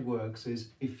infrared works is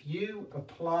if you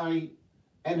apply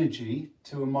energy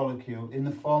to a molecule in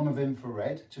the form of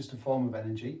infrared, just a form of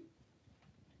energy,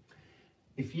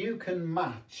 if you can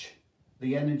match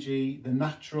the energy, the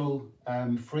natural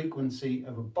frequency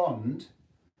of a bond,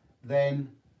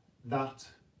 then that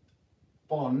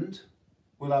bond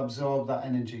will absorb that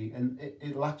energy and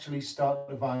it'll actually start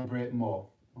to vibrate more,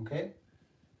 okay?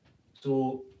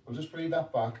 So I'll just read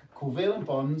that back. Covalent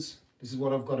bonds, this is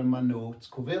what I've got in my notes.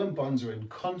 Covalent bonds are in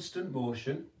constant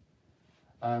motion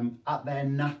at their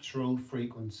natural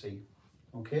frequency,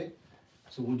 okay?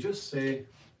 So we'll just say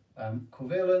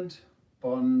covalent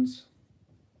bonds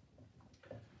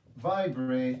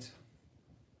vibrate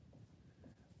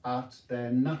at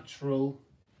their natural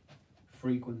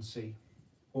frequency.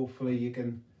 Hopefully you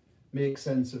can make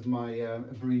sense of my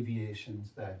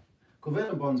abbreviations there.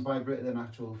 Covalent bonds vibrate at their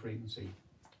natural frequency.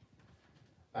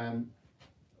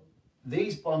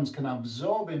 These bonds can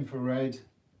absorb infrared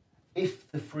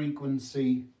if the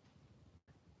frequency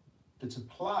that's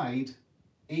applied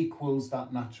equals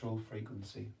that natural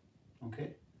frequency.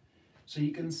 Okay, so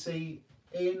you can see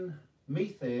in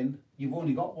methane you've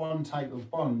only got one type of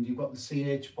bond, you've got the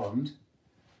CH bond,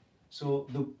 so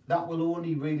that will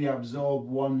only really absorb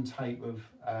one type of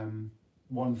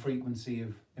one frequency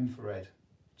of infrared.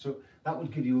 So that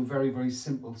would give you a very, very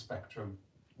simple spectrum.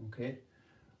 Okay,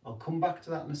 I'll come back to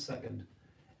that in a second.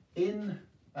 In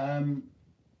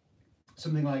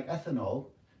something like ethanol,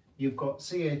 you've got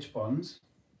CH bonds,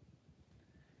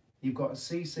 you've got a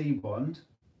CC bond,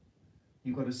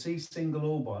 you've got a C single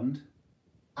O bond,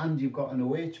 and you've got an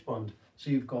OH bond. So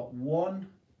you've got 1,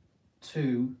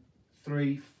 2,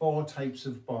 3, 4 types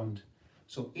of bond.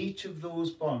 So each of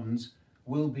those bonds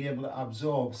will be able to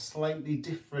absorb slightly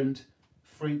different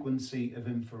frequency of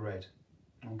infrared.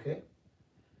 Okay.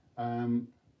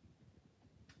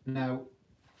 Now,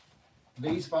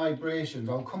 these vibrations,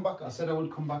 I'll come back, I said I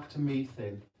would come back to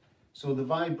methane. So the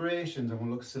vibrations, I'm going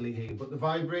to look silly here, but the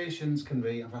vibrations can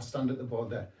be, if I stand at the board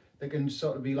there, they can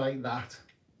sort of be like that,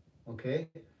 okay?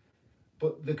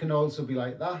 But they can also be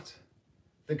like that.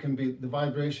 They can be, the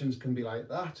vibrations can be like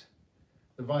that.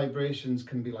 The vibrations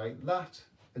can be like that,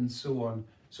 and so on.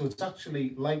 So it's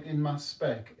actually like in mass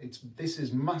spec, this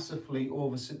is massively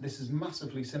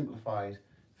simplified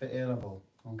for A level,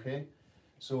 okay?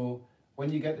 So when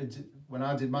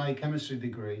I did my chemistry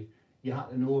degree, you had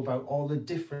to know about all the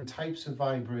different types of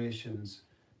vibrations.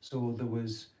 So there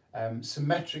was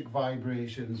symmetric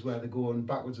vibrations where they're going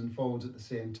backwards and forwards at the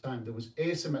same time. There was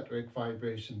asymmetric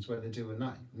vibrations where they're doing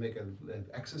that. Make an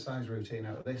exercise routine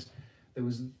out of this. There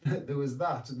was that, there was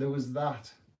that, there was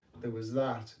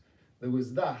that, there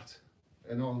was that,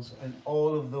 and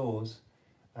all of those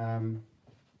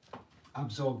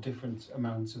absorb different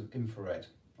amounts of infrared.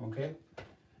 Okay,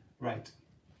 right.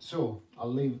 So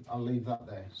I'll leave that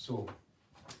there. So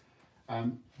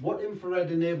what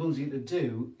infrared enables you to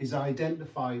do is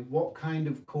identify what kind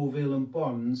of covalent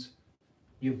bonds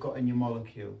you've got in your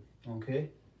molecule. Okay,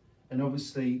 and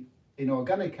obviously in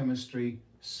organic chemistry,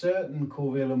 certain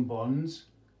covalent bonds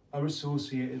are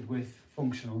associated with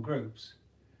functional groups.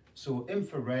 So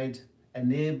infrared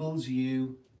enables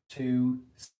you to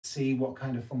see what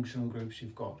kind of functional groups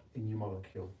you've got in your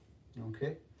molecule.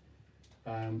 Okay.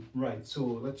 Right, so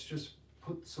let's just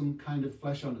put some kind of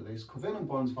flesh onto this. Covalent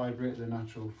bonds vibrate at their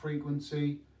natural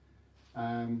frequency.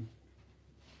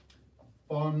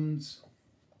 Bonds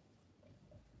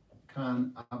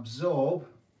can absorb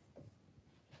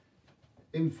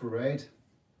infrared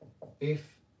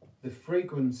if the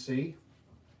frequency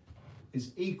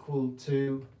is equal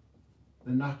to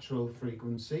the natural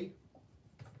frequency,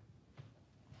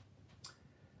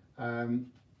 and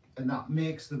that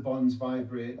makes the bonds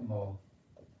vibrate more.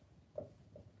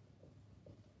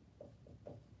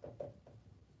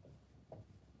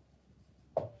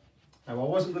 Now, I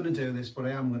wasn't going to do this, but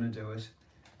I am going to do it.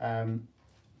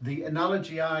 The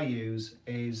analogy I use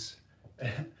is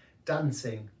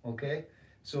dancing, okay?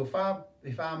 So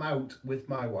if I'm out with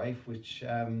my wife, which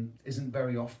isn't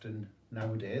very often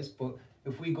nowadays, but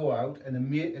if we go out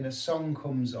and a song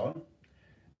comes on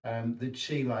that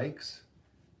she likes,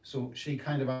 so she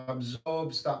kind of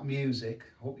absorbs that music.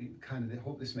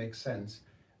 Hope this makes sense.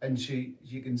 And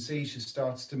you can see she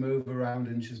starts to move around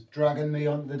and she's dragging me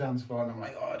onto the dance floor, and I'm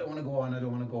like, oh, I don't want to go on, I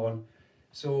don't want to go on.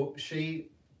 So she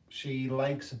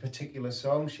likes a particular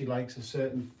song, she likes a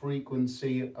certain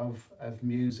frequency of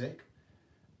music,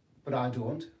 but I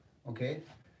don't, okay?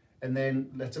 And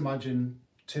then let's imagine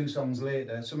 2 songs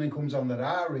later, something comes on that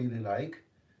I really like,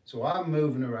 so I'm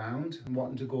moving around and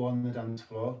wanting to go on the dance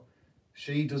floor.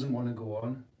 She doesn't want to go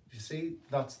on. You see,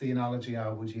 that's the analogy I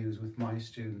would use with my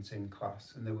students in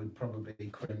class, and they would probably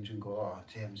cringe and go, oh,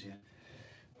 James, you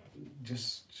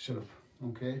just shut up,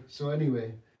 okay? So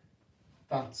anyway,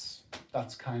 that's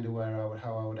kind of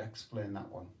how I would explain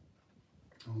that one.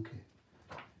 Okay,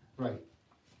 right.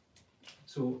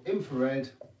 So infrared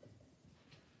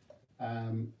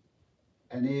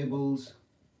enables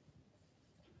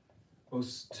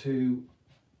us to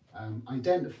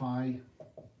identify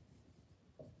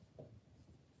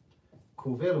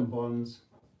covalent bonds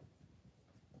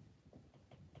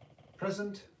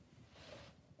present,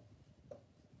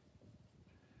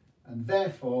 and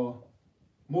therefore,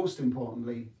 most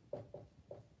importantly,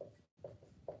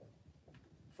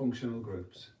 functional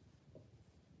groups.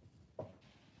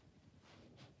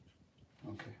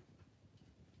 Okay.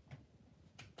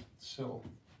 So,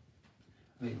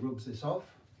 let me rub this off.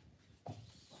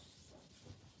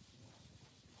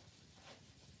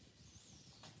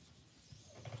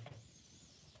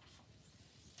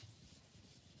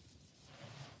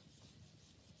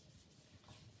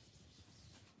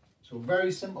 So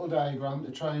very simple diagram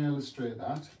to try and illustrate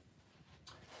that.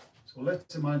 So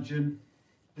let's imagine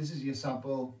this is your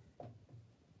sample.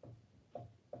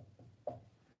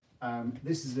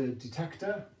 This is a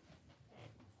detector.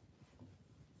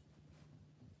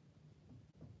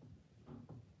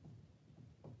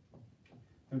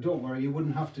 Now don't worry, you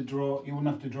wouldn't have to draw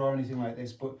anything like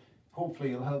this, but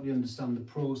hopefully it'll help you understand the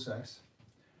process.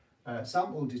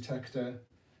 Sample detector.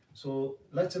 So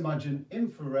let's imagine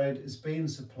infrared is being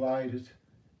supplied at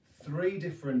 3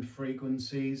 different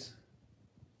frequencies.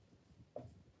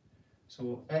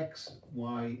 So X,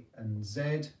 Y, and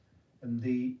Z, and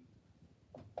the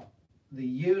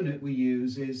unit we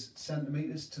use is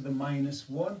centimeters to the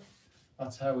 -1.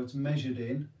 That's how it's measured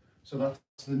in. So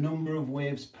that's the number of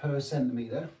waves per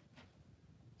centimeter.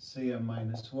 Cm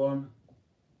 -1,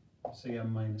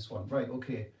 Cm -1. Right,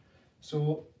 okay.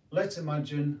 So let's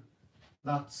imagine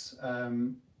that's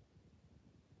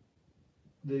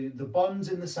the bonds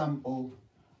in the sample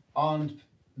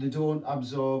they don't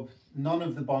absorb, none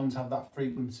of the bonds have that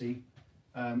frequency,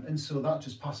 and so that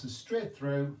just passes straight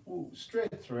through,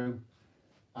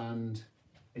 and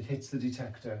it hits the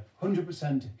detector.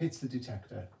 100% hits the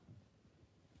detector.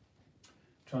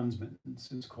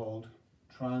 Transmittance is called.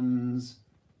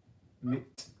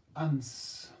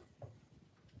 Transmittance.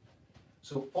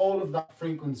 So all of that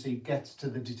frequency gets to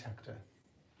the detector.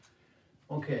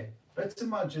 Okay, let's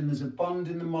imagine there's a bond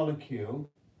in the molecule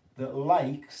that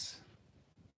likes,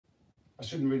 I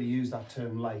shouldn't really use that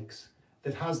term likes,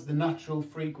 that has the natural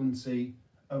frequency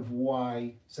of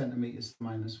Y centimeters to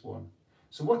 -1.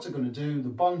 So what's it going to do? The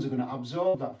bonds are going to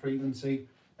absorb that frequency,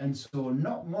 and so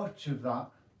not much of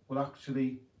that will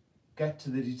actually get to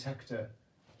the detector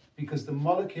because the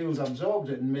molecules absorbed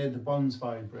it and made the bonds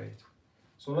vibrate.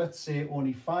 So let's say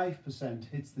only 5%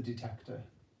 hits the detector.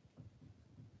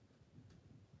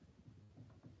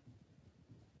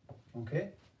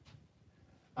 Okay?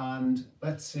 And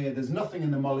let's say there's nothing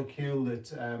in the molecule that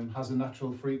has a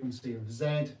natural frequency of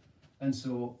Z, and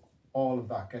so all of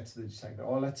that gets to the detector.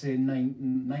 Or let's say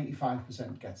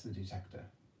 95% gets to the detector.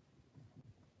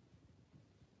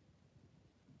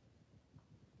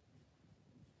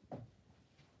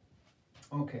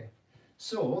 Okay,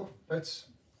 so let's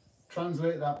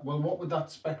translate that. Well, what would that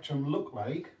spectrum look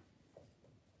like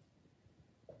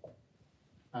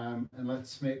And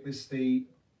let's make this the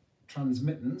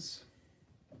transmittance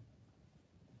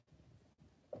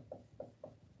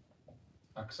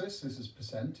axis. This is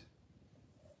percent.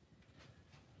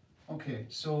 Okay,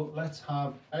 so let's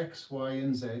have X, Y,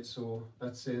 and Z. So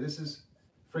let's say this is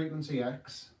frequency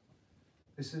X,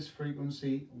 this is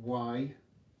frequency Y,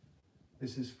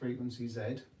 this is frequency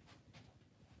Z.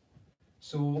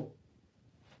 So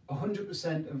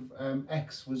 100% of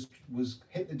X was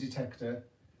hit the detector,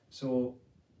 so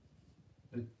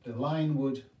the line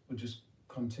would just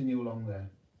continue along there.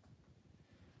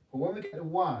 But when we get to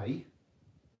Y,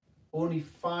 only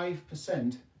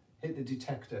 5% hit the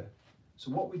detector.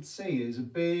 So what we'd see is a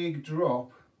big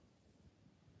drop.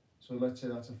 So let's say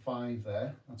that's a 5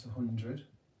 there, that's 100.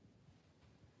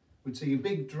 We'd see a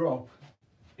big drop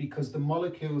because the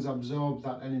molecules absorb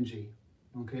that energy.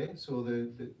 Okay, so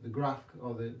the graph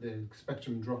or the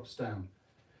spectrum drops down.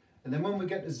 And then when we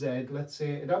get to Z, let's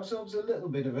say it absorbs a little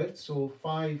bit of it. So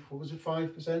 5, what was it,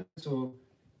 5%? So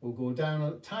we'll go down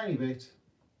a tiny bit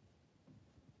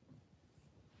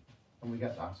and we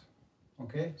get that.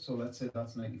 Okay, so let's say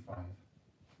that's 95.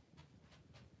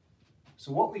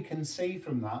 So what we can see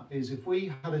from that is if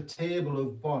we had a table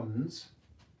of bonds,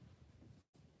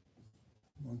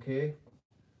 okay,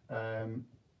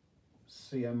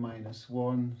 Cm minus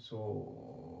 1,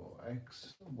 so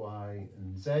X, Y,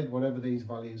 and Z, whatever these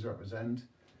values represent.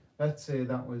 Let's say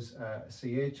that was a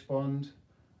CH bond.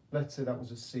 Let's say that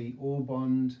was a CO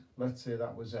bond. Let's say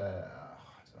that was a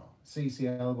I don't know,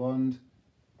 CCl bond.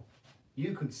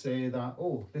 You could say that,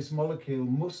 oh, this molecule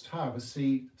must have a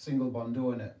C single bond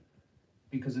O in it,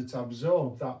 because it's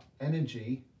absorbed that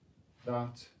energy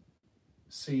that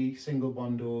C single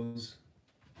bond O's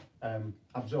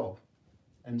absorb.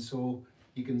 And so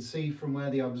you can see from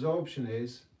where the absorption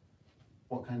is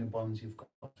what kind of bonds you've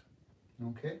got.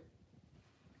 Okay.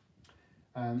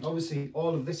 Obviously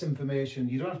all of this information,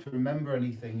 you don't have to remember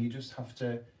anything, you just have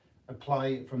to apply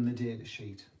it from the data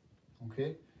sheet.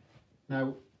 Okay.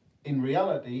 Now in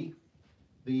reality,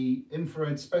 the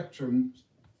infrared spectrum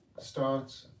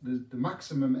starts, the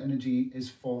maximum energy is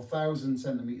 4,000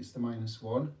 centimeters to minus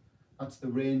 1. That's the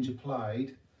range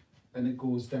applied. Then it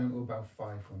goes down to about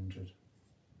 500.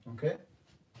 Okay?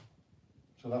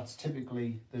 So that's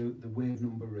typically the wave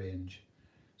number range.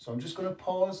 So I'm just going to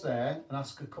pause there and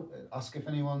ask if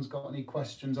anyone's got any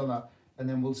questions on that, and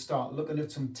then we'll start looking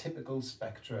at some typical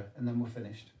spectra, and then we're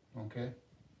finished. Okay?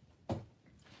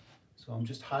 So I'm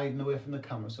just hiding away from the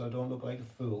camera so I don't look like a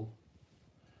fool.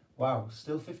 Wow,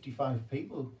 still 55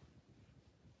 people.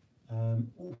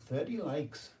 30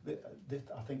 likes.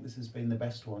 I think this has been the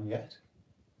best one yet.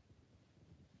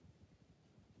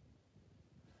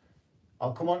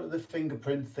 I'll come on to the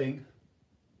fingerprint thing.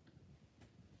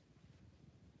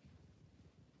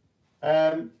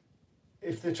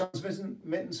 If the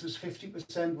transmittance was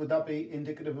 50%, would that be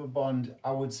indicative of a bond?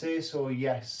 I would say so,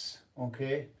 yes.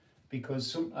 Okay, because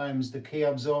sometimes the key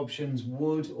absorptions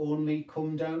would only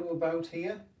come down to about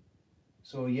here.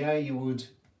 So yeah, you would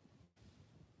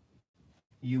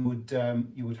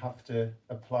have to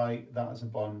apply that as a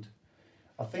bond.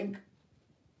 I think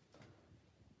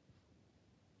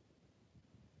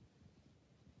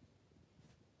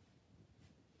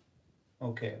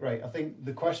okay, right. I think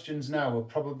the questions now are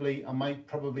probably, I might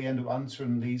probably end up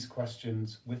answering these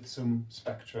questions with some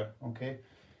spectra. Okay.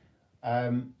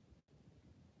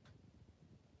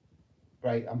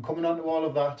 Right, I'm coming on to all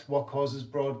of that. What causes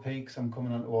broad peaks? I'm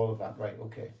coming on to all of that. Right,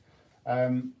 okay.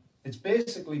 It's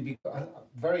basically,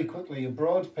 very quickly, a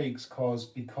broad peak's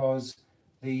caused because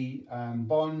the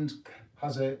bond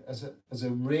has a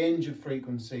range of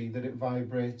frequency that it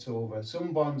vibrates over.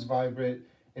 Some bonds vibrate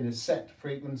in a set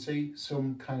frequency,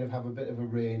 some kind of have a bit of a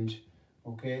range,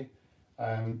 okay?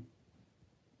 But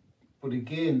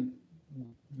again,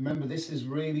 remember, this is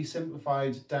really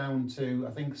simplified down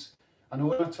to, I know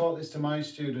when I taught this to my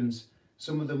students,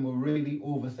 some of them were really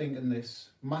overthinking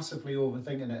this, massively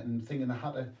overthinking it, and thinking they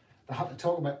had to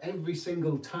talk about every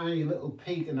single tiny little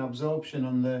peak in absorption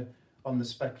on the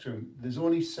spectrum. There's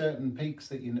only certain peaks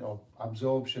that you know,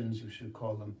 absorptions you should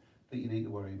call them, that you need to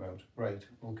worry about. Right,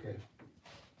 okay.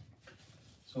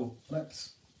 So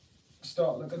let's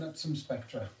start looking at some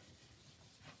spectra.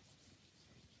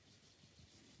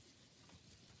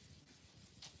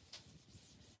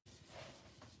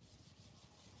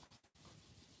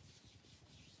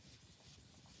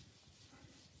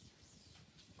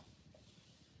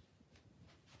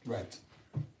 Right.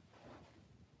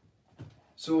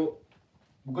 So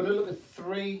we're going to look at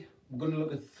three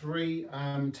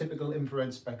typical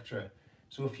infrared spectra.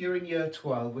 So if you're in year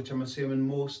 12, which I'm assuming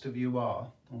most of you are,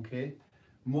 okay,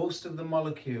 most of the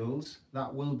molecules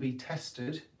that will be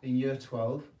tested in year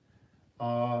 12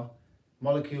 are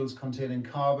molecules containing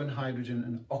carbon, hydrogen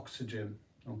and oxygen.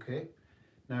 Okay,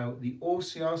 now the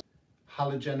OCRs,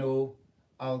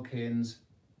 halogenoalkanes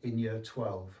in year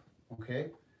 12.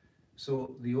 Okay,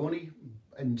 so the only,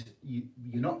 and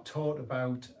you're not taught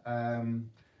about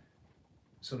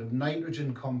sort of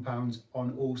nitrogen compounds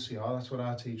on OCR, that's what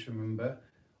I teach, remember,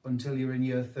 until you're in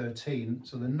year 13.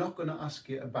 So they're not going to ask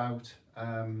you about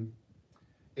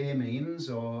amines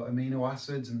or amino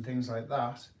acids and things like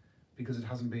that, because it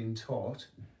hasn't been taught.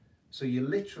 So you're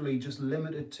literally just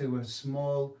limited to a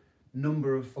small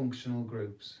number of functional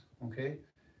groups, okay?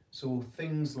 So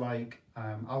things like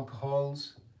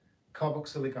alcohols,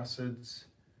 carboxylic acids,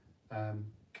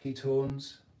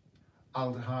 ketones,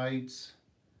 aldehydes.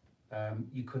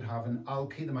 You could have an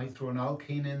alkene, they might throw an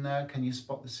alkene in there. Can you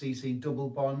spot the CC double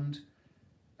bond?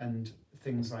 And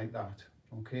things like that,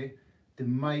 okay? They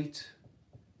might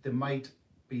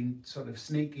be sort of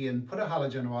sneaky and put a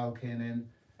halogenoalkane in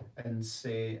and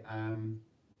say,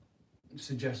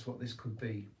 suggest what this could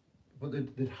be. But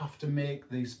they'd have to make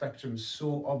the spectrum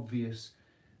so obvious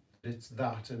that it's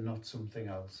that and not something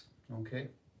else, okay?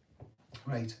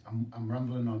 Right, I'm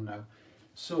rambling on now.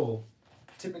 So,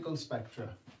 typical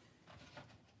spectra.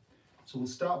 So we'll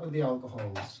start with the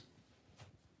alcohols.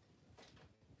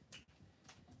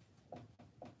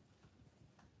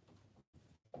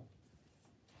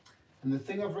 And the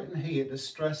thing I've written here to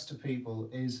stress to people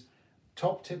is,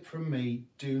 top tip from me,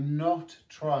 do not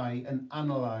try and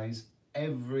analyse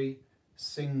every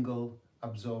single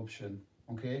absorption,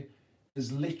 okay?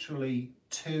 There's literally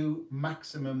 2,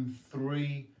 maximum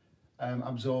 3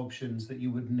 absorptions that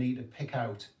you would need to pick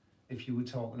out if you were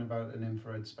talking about an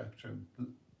infrared spectrum.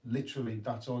 Literally,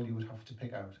 that's all you would have to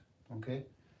pick out, okay?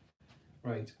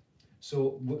 Right,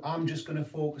 so I'm just going to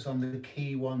focus on the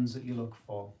key ones that you look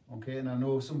for, okay? And I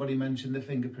know somebody mentioned the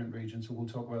fingerprint region, so we'll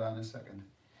talk about that in a second.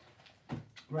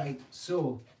 Right,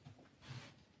 so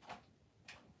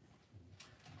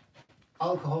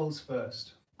alcohols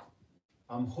first.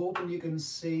 I'm hoping you can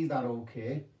see that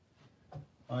okay.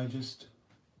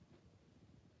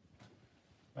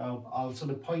 I'll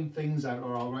sort of point things out,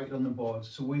 or I'll write it on the board.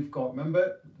 So we've got,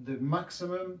 remember, the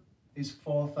maximum is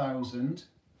 4,000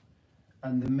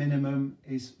 and the minimum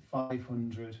is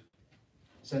 500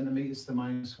 centimetres to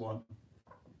 -1.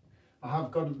 I have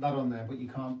got that on there, but you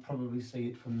can't probably see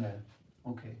it from there.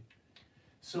 Okay,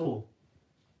 so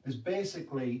there's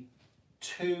basically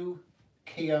 2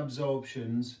 key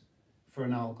absorptions for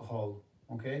an alcohol,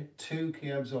 okay? 2 key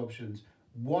absorptions.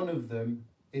 One of them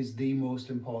is the most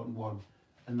important one,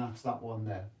 and that's that one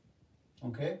there,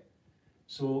 okay?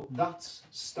 So that's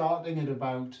starting at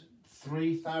about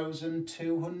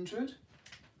 3,200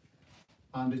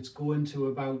 and it's going to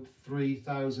about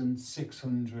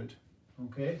 3,600,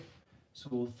 okay?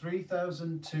 So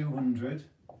 3,200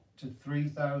 to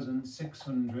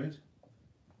 3,600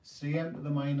 cm to the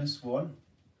 -1.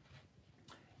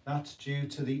 That's due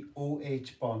to the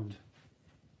OH bond.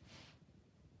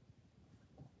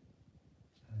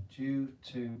 Due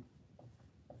to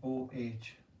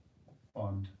OH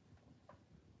bond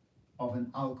of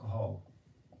an alcohol.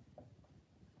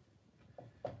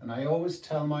 And I always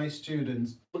tell my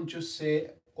students, don't just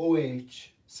say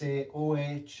OH, say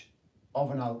OH of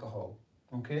an alcohol,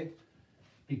 okay?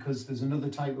 Because there's another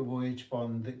type of OH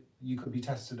bond that you could be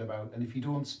tested about, and if you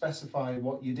don't specify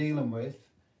what you're dealing with,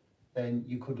 then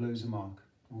you could lose a mark,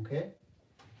 okay?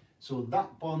 So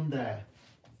that bond there,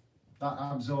 that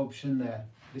absorption there,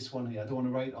 this one here, I don't want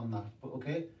to write on that, but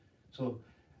okay? So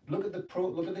look at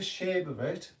the shape of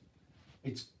it.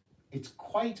 It's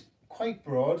quite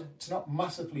broad. It's not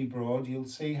massively broad. You'll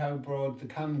see how broad they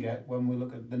can get when we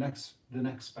look at the next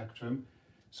spectrum.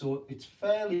 So it's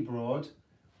fairly broad,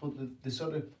 but the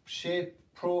sort of shape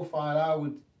profile I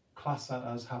would class that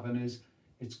as having is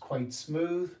it's quite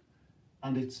smooth,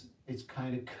 and it's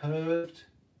kind of curved,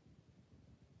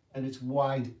 and it's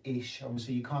wide-ish.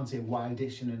 Obviously you can't say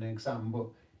wide-ish in an exam, but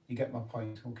you get my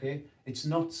point, okay? It's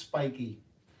not spiky.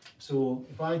 So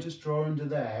if I just draw under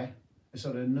there, a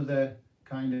sort of another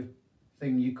kind of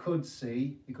thing you could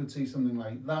see something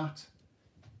like that,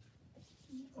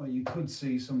 or you could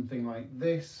see something like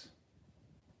this,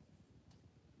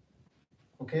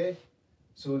 okay?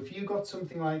 So if you got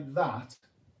something like that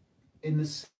in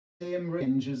the same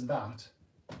range as that,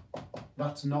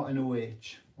 that's not an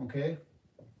OH, okay?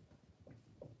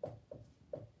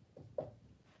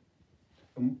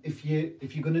 And if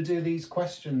you're going to do these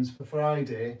questions for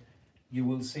Friday, you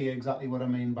will see exactly what I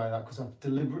mean by that, because I've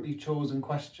deliberately chosen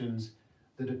questions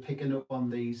that are picking up on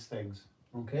these things,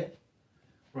 okay?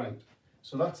 Right,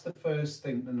 so that's the first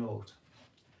thing to note.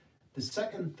 The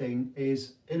second thing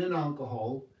is, in an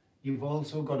alcohol, you've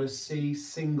also got a C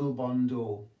single bond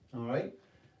O, all right?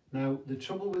 Now, the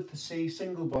trouble with the C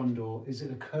single bond O is it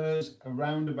occurs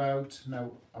around about,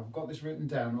 now I've got this written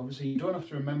down, obviously you don't have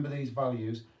to remember these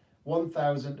values,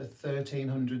 1000 to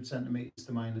 1300 centimetres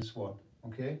to minus 1,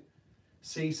 okay?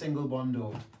 C single bond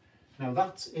O. Now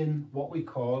that's in what we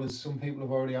call, as some people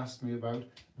have already asked me about,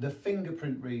 the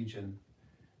fingerprint region.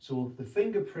 So the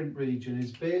fingerprint region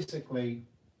is basically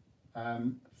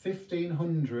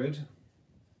 1500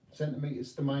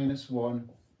 centimetres to minus 1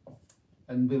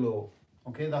 and below.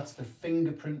 Okay, that's the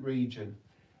fingerprint region,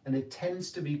 and it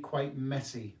tends to be quite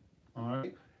messy, all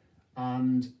right?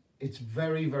 And it's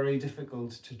very, very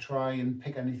difficult to try and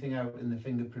pick anything out in the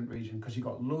fingerprint region because you've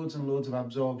got loads and loads of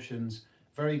absorptions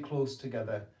very close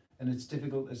together, and it's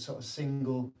difficult to sort of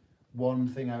single one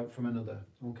thing out from another,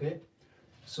 okay?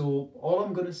 So all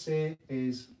I'm going to say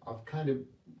is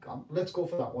let's go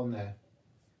for that one there.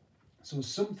 So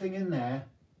something in there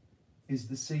is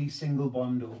the C single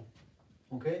bond O,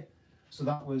 okay? So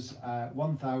that was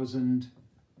 1000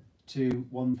 to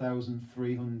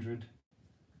 1300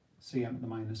 cm to the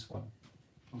minus 1,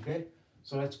 okay?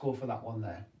 So let's go for that one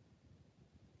there.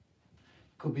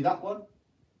 Could be that one,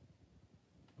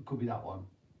 it could be that one,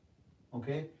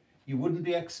 okay? You wouldn't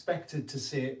be expected to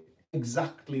say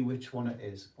exactly which one it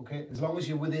is, okay? As long as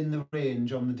you're within the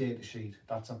range on the data sheet,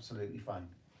 that's absolutely fine,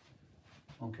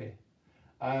 okay?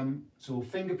 So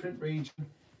fingerprint region.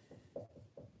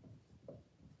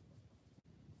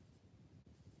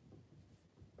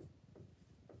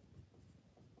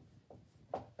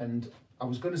 And I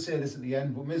was going to say this at the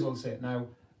end, but may as well say it now.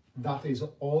 That is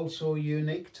also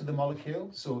unique to the molecule.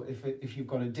 So if you've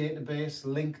got a database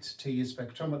linked to your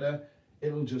spectrometer,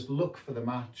 it'll just look for the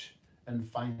match and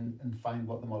find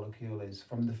what the molecule is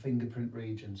from the fingerprint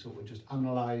region. So it will just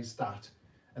analyze that,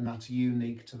 and that's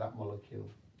unique to that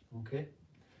molecule. Okay.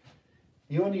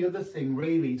 The only other thing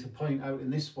really to point out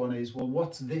in this one is, well,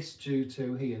 what's this due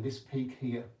to here? This peak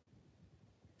here.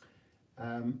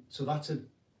 So that's a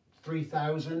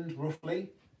 3000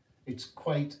 roughly. It's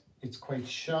quite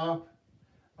sharp.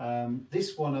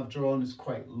 This one I've drawn is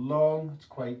quite long. It's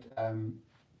quite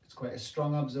a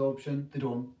strong absorption. They're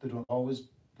not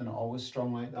always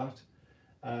strong like that.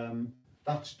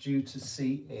 That's due to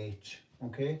CH.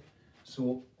 Okay,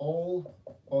 so all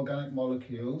organic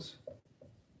molecules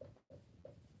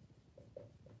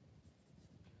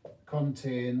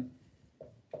contain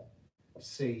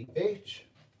CH.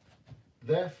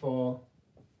 Therefore,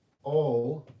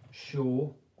 all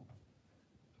show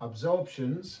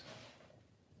absorptions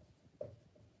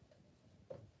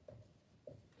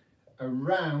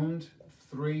around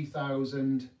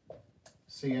 3000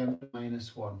 cm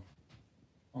minus 1.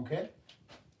 Okay,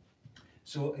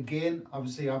 so again,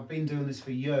 obviously I've been doing this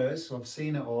for years, so I've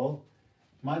seen it all.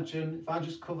 Imagine if I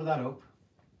just cover that up.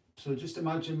 So just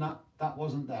imagine that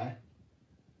wasn't there,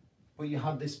 but you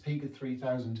had this peak of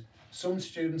 3000. Some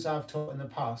students I've taught in the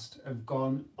past have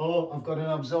gone, oh, I've got an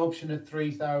absorption at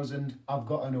 3000, I've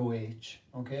got an OH,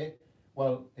 okay?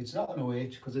 Well, it's not an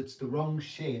OH because it's the wrong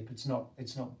shape. It's not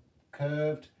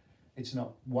curved, it's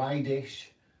not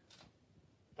wide-ish.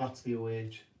 That's the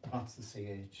OH, that's the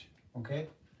CH, okay?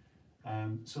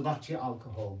 So that's your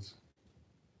alcohols.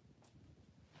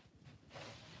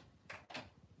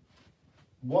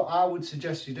 What I would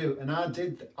suggest you do, and I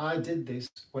did this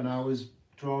when I was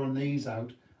drawing these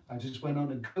out, I just went on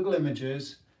to Google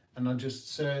Images and I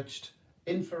just searched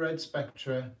infrared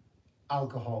spectra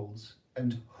alcohols,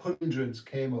 and hundreds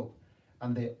came up,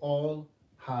 and they all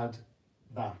had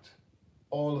that.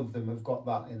 All of them have got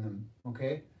that in them,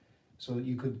 okay? So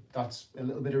you could, that's a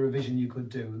little bit of revision you could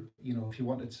do, you know, if you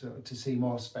wanted to see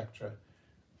more spectra,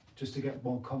 just to get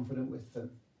more confident with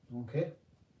them, okay?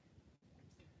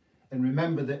 And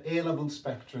remember that A-level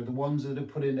spectra, the ones that are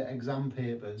put into exam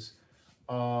papers,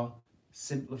 are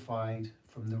simplified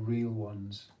from the real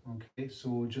ones, okay?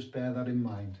 So just bear that in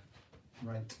mind,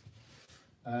 right?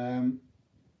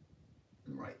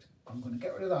 Right, I'm going to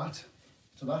get rid of that.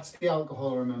 So that's the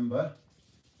alcohol, remember.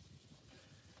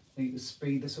 Need to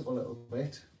speed this up a little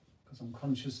bit because I'm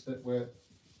conscious that we're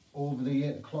over the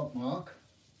 8 o'clock mark.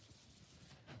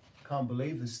 Can't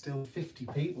believe there's still 50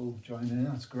 people joining in,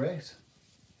 that's great.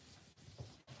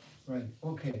 Right,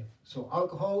 okay, so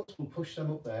alcohols, we'll push them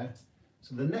up there.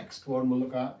 So the next one we'll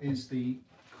look at is the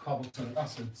carboxylic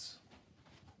acids.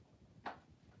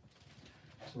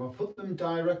 So I'll put them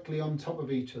directly on top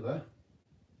of each other.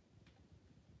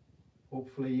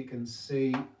 Hopefully you can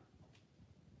see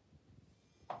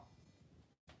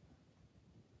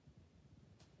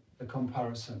the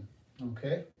comparison,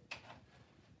 okay?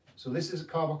 So this is a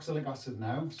carboxylic acid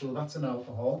now, so that's an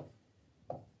alcohol.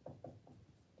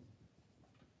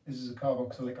 This is a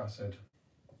carboxylic acid.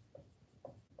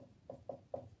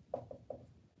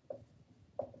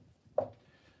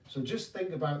 So just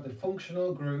think about the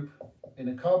functional group in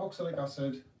a carboxylic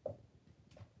acid.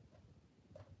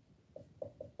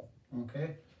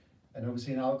 Okay, and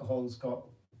obviously an alcohol's got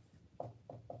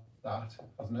that,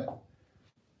 hasn't it?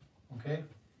 Okay.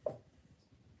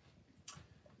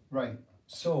 Right,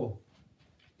 so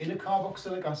in a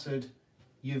carboxylic acid,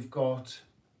 you've got,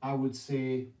 I would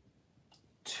say,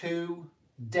 2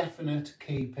 definite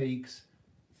key peaks,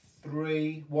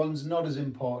 3, one's not as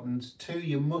important, 2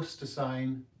 you must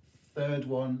assign, 3rd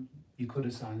one you could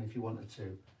assign if you wanted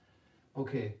to.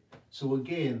 Okay, so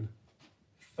again,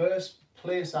 first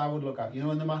place I would look at, you know,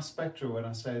 in the mass spectra when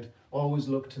I said always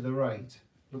look to the right,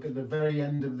 look at the very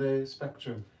end of the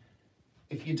spectrum.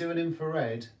 If you do an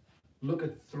infrared, look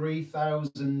at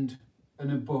 3000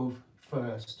 and above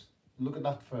first. Look at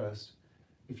that first.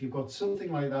 If you've got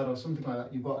something like that or something like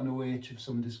that, you've got an OH of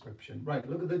some description. Right,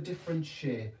 look at the different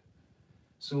shape.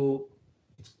 So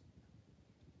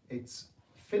it's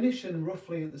finishing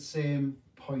roughly at the same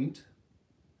point,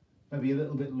 maybe a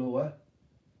little bit lower,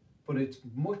 but it's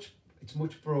much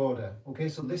broader. Okay,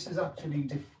 so this is actually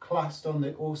classed on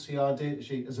the OCR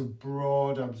datasheet as a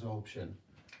broad absorption.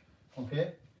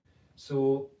 Okay,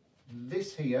 so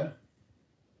this here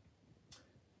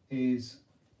is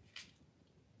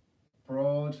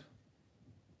broad,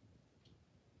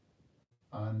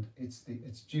 and it's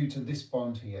due to this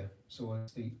bond here. So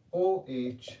it's the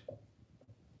OH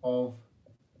of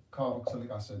carboxylic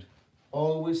acid.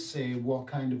 Always say what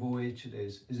kind of OH it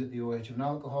is. Is it the OH of an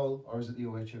alcohol or is it the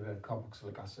OH of a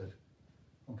carboxylic acid?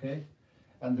 Okay,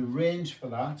 and the range for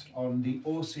that on the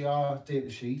OCR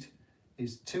datasheet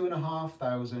is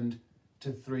 2,500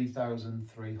 to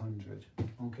 3,300.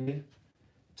 Okay,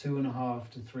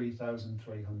 2,500 to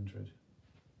 3,300.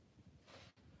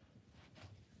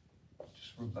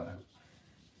 Just rub that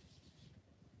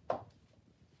out.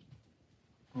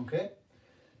 Okay,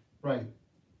 right.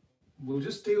 We'll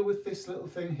just deal with this little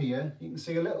thing here. You can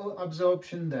see a little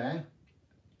absorption there,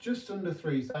 just under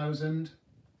 3,000.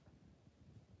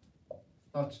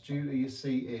 That's due to your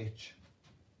CH.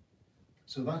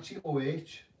 So that's your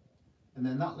OH, and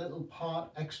then that little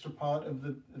part, extra part of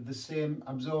the same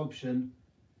absorption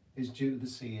is due to the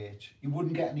CH. You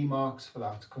wouldn't get any marks for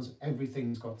that because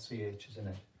everything's got CHs in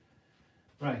it.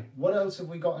 Right, what else have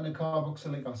we got in a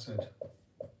carboxylic acid?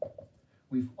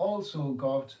 We've also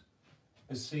got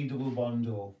a C double bond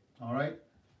O, all right?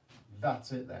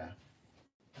 That's it there.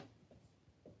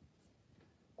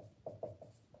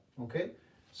 Okay,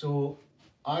 so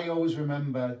I always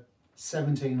remember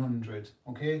 1700,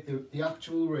 okay? The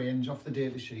actual range off the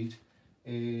data sheet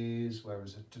is, where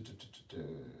is it?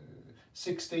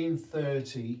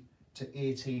 1630 to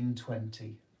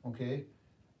 1820, okay?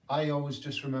 I always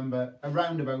just remember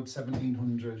around about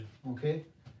 1700, okay?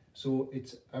 So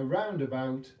it's around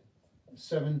about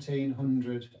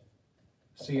 1700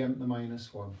 cm to the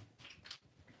minus 1.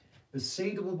 The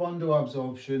C double bond O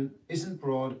absorption isn't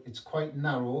broad, it's quite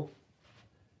narrow,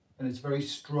 and it's very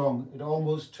strong. It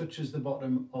almost touches the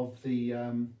bottom of the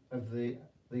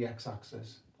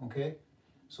x-axis. Okay,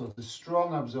 so it's a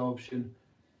strong absorption.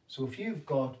 So if you've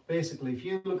got, basically, if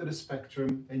you look at a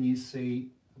spectrum and you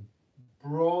see a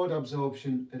broad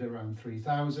absorption at around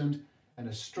 3000 and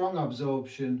a strong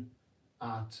absorption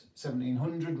at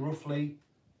 1700 roughly,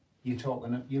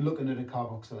 you're looking at a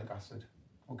carboxylic acid.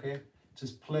 Okay, it's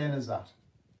as plain as that.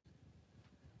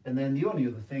 And then the only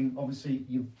other thing, obviously,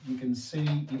 you can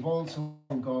see you've also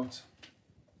got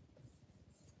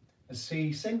a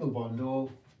C single bond O.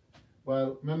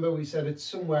 Well, remember we said it's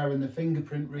somewhere in the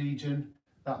fingerprint region,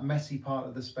 that messy part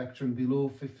of the spectrum below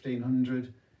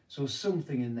 1500. So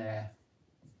something in there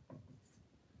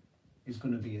is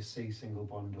going to be a C single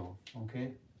bond O.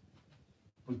 Okay.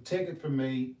 But take it from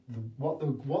me, what they're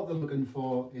looking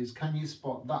for is, can you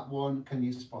spot that one? Can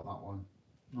you spot that one?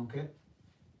 Okay.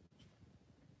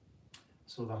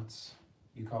 So that's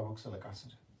your carboxylic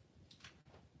acid.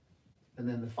 And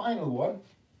then the final one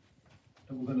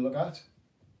that we're going to look at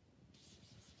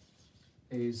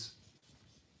is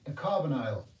a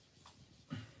carbonyl.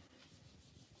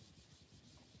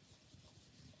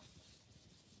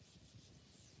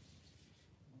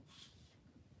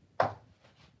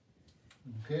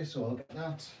 Okay, so I'll get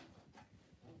that.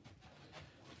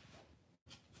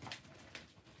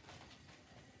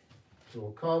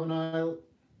 So carbonyl.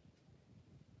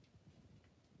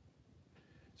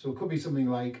 So it could be something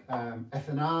like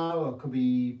ethanol, or it could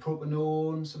be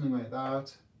propanone, something like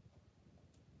that.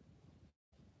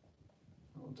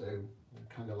 That'll do.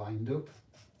 Kind of lined up.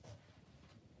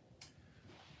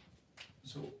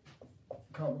 So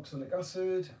carboxylic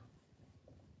acid.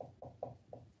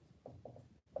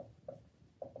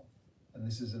 And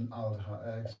this is an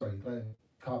aldehyde,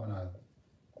 carbonyl.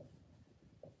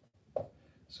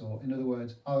 So in other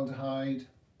words, aldehyde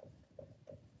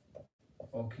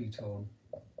or ketone.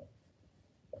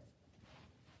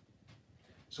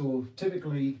 So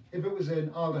typically, if it was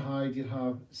an aldehyde, you'd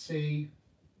have C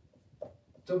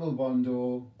double bond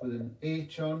O with an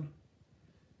H on.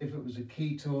 If it was a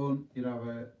ketone, you'd have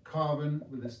a carbon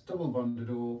with this double bonded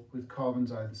O with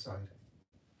carbons either side.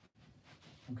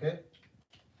 Okay?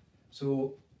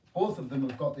 So both of them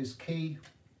have got this key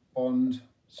bond,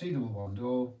 C double bond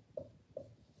O.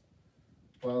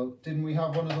 Well, didn't we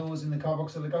have one of those in the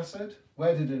carboxylic acid?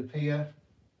 Where did it appear?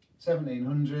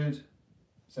 1700,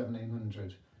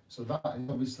 1700. So that is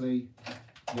obviously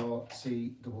your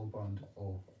C double bond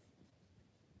O.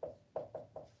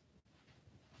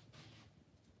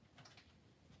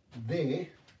 They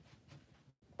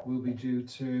will be due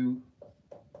to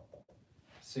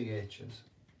CHs.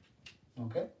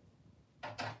 Okay?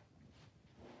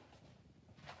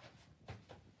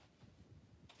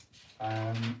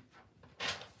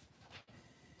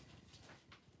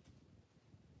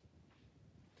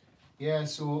 Yeah,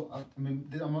 so I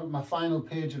mean, I'm on my final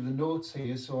page of the notes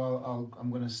here, so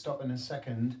I'm going to stop in a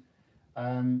second.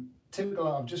 Typical,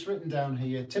 I've just written down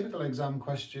here, typical exam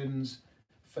questions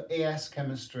for AS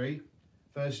chemistry,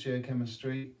 first year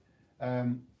chemistry.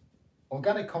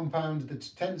 Organic compound, that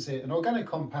tend to say an organic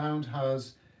compound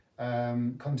has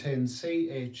contains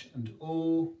C, H and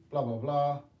O, blah, blah,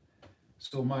 blah.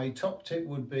 So my top tip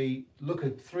would be look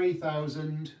at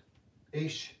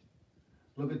 3000-ish,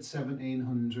 look at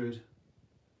 1700.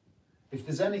 If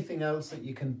there's anything else that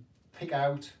you can pick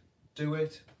out, do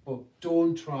it, but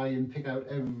don't try and pick out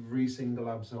every single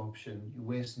absorption. You're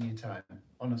wasting your time,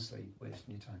 honestly,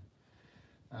 wasting your time.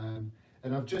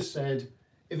 And I've just said,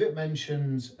 if it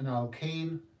mentions an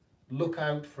alkene, look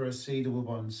out for a C double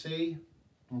bond C,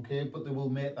 okay, but they will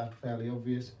make that fairly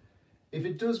obvious. If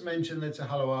it does mention that it's a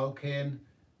haloalkane,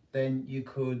 then you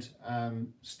could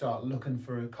start looking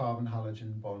for a carbon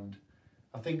halogen bond.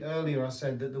 I think earlier I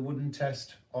said that they wouldn't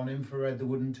test on infrared, they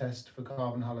wouldn't test for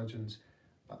carbon halogens.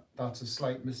 That's a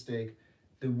slight mistake.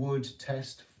 They wouldn't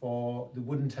test for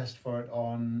it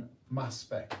on mass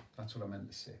spec. That's what I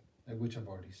meant to say, which I've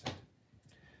already said.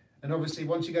 And obviously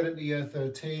once you get into year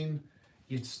 13,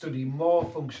 you'd study more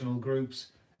functional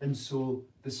groups, and so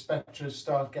the spectra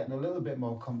start getting a little bit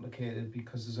more complicated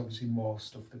because there's obviously more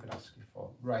stuff they could ask you for.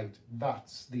 Right,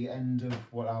 that's the end of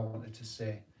what I wanted to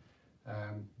say.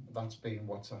 That's been,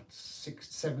 what's that,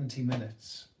 70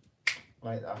 minutes,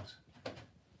 like that.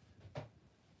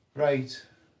 Right,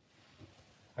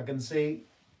 I can see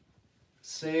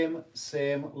same,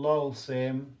 lol,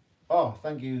 same. Oh,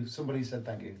 thank you, somebody said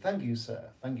thank you. Thank you, sir,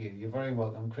 thank you, you're very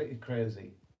welcome, pretty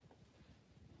crazy.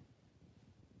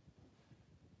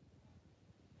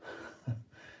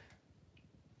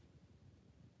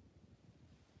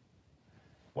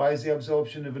 Why is the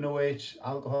absorption of an OH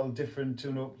alcohol different to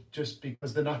an just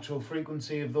because the natural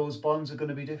frequency of those bonds are going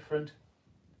to be different?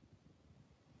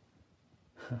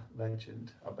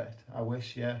 Legend, I bet. I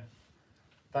wish, yeah.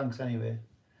 Thanks anyway.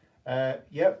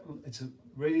 Yep, it's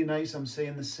really nice. I'm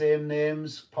seeing the same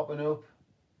names popping up.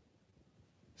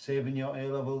 Saving your A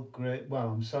level, great. Well,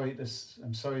 I'm sorry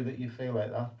that you feel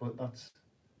like that, but that's.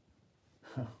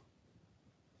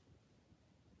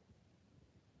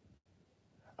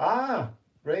 Ah.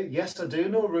 Right, yes, I do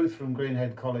know Ruth from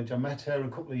Greenhead College. I met her a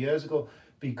couple of years ago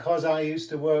because I used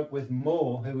to work with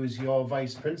Mo, who was your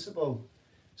vice principal.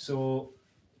 So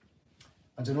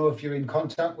I don't know if you're in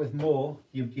contact with Mo,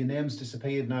 your name's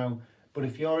disappeared now, but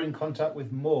if you're in contact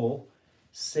with Mo,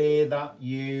 say that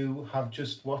you have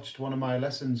just watched one of my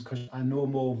lessons, because I know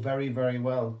Mo very, very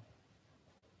well.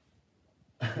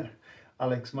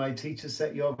 Alex, my teacher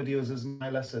set your videos as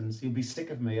my lessons. You'll be sick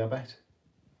of me, I bet.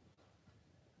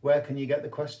 Where can you get the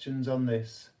questions on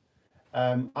this?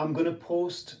 I'm going to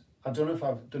post, I don't know if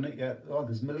I've done it yet. Oh,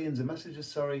 there's millions of messages,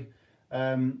 sorry.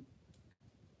 The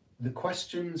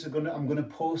questions I'm going to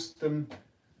post them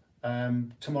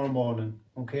tomorrow morning,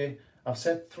 okay? I've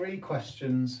set 3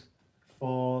 questions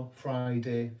for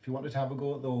Friday. If you wanted to have a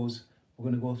go at those, we're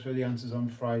going to go through the answers on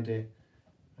Friday.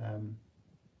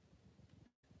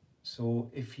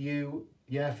 So if you,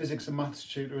 yeah, physics and maths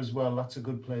tutor as well, that's a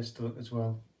good place to look as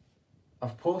well.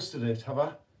 I've posted it, have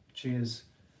I? Cheers.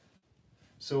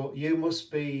 So you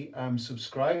must be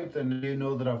subscribed and you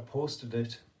know that I've posted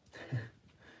it.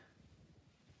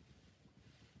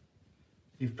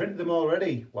 You've printed them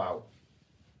already? Wow.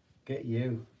 Get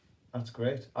you. That's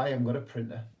great. I haven't got a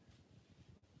printer.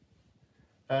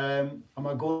 Am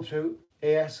I going through?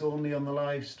 AS only on the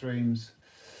live streams.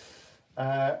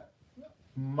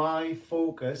 My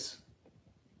focus,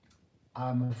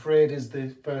 I'm afraid, is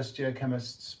the first year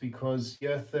chemists, because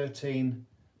year 13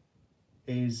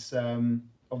 is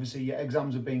obviously your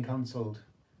exams have been cancelled.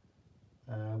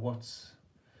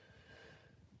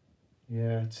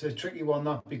 It's a tricky one,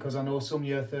 that, because I know some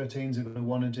year 13s are going to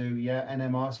want to do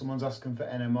NMR. Someone's asking for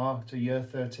NMR to year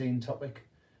 13 topic.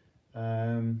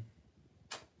 Lol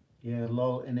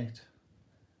in it.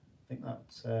 I think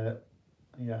that's I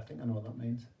think I know what that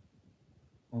means.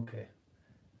 Okay.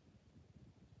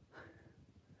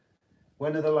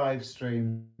 When are the live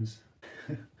streams?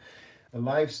 The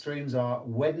live streams are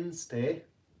Wednesday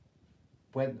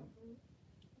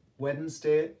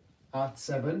at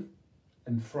 7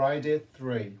 and Friday at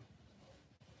 3.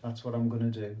 That's what I'm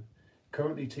going to do.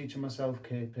 Currently teaching myself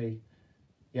KP.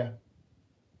 Yeah,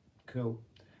 cool.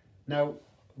 Now,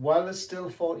 while there's still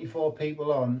 44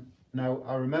 people on, now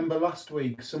I remember last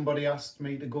week somebody asked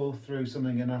me to go through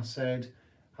something, and I said,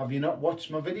 have you not watched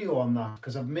my video on that?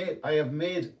 Because I have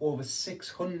made over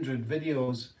 600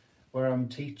 videos where I'm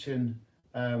teaching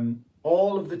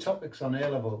all of the topics on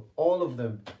A-level, all of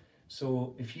them.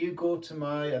 So if you go to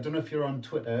I don't know if you're on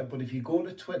Twitter, but if you go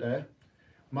to Twitter,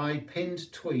 my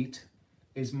pinned tweet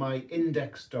is my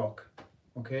index doc.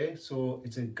 Okay, so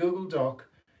it's a Google Doc,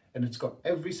 and it's got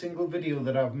every single video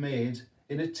that I've made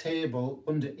in a table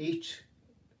under each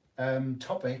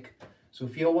topic. So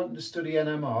if you're wanting to study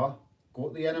NMR, go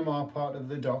to the NMR part of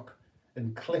the doc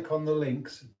and click on the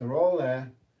links. They're all there,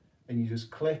 and you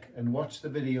just click and watch the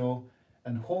video,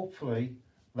 and hopefully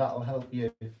that'll help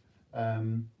you.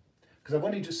 Because I've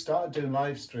only just started doing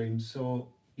live streams, so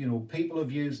you know, people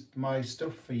have used my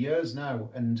stuff for years now,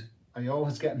 and I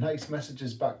always get nice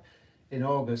messages back in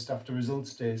August after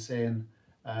results day saying,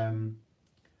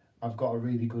 I've got a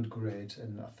really good grade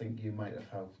and I think you might have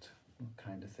helped,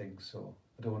 kind of thing. So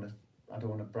I don't want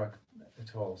to brag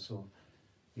at all. So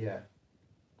yeah,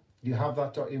 you have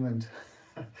that document.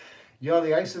 You're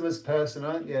the isomers person,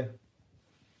 aren't you?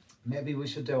 Maybe we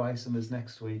should do isomers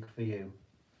next week for you.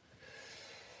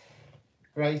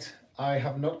 Right, I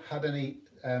have not had any,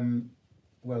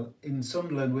 well, in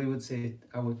Sunderland we would say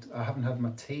I haven't had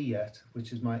my tea yet,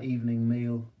 which is my evening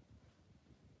meal.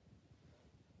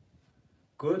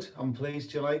 Good, I'm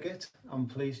pleased you like it. I'm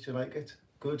pleased you like it.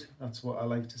 Good, that's what I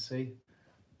like to see.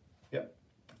 Yep,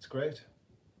 that's great.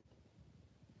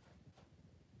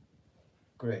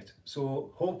 Great,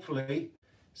 so hopefully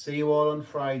see you all on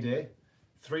Friday,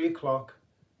 3 o'clock,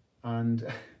 and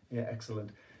yeah, excellent.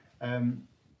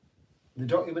 The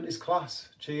document is class.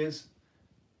 Cheers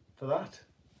for that.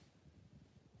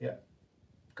 Yeah,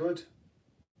 good.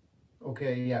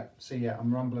 Okay, yeah, so yeah,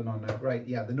 I'm rambling on now. Right,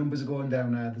 yeah, the numbers are going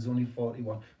down now. There's only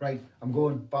 41. Right, I'm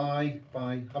going. Bye,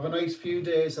 bye. Have a nice few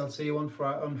days. I'll see you on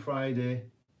Friday.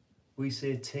 We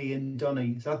say tea in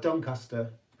Donny. Is that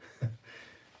Doncaster?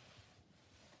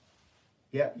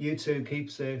 Yeah, you too.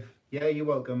 Keep safe. Yeah, you're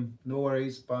welcome. No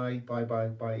worries. Bye, bye, bye,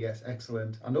 bye. Yes,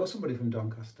 excellent. I know somebody from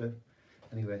Doncaster.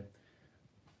 Anyway,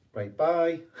 right,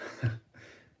 bye.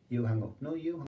 You hang up. No, you hang up.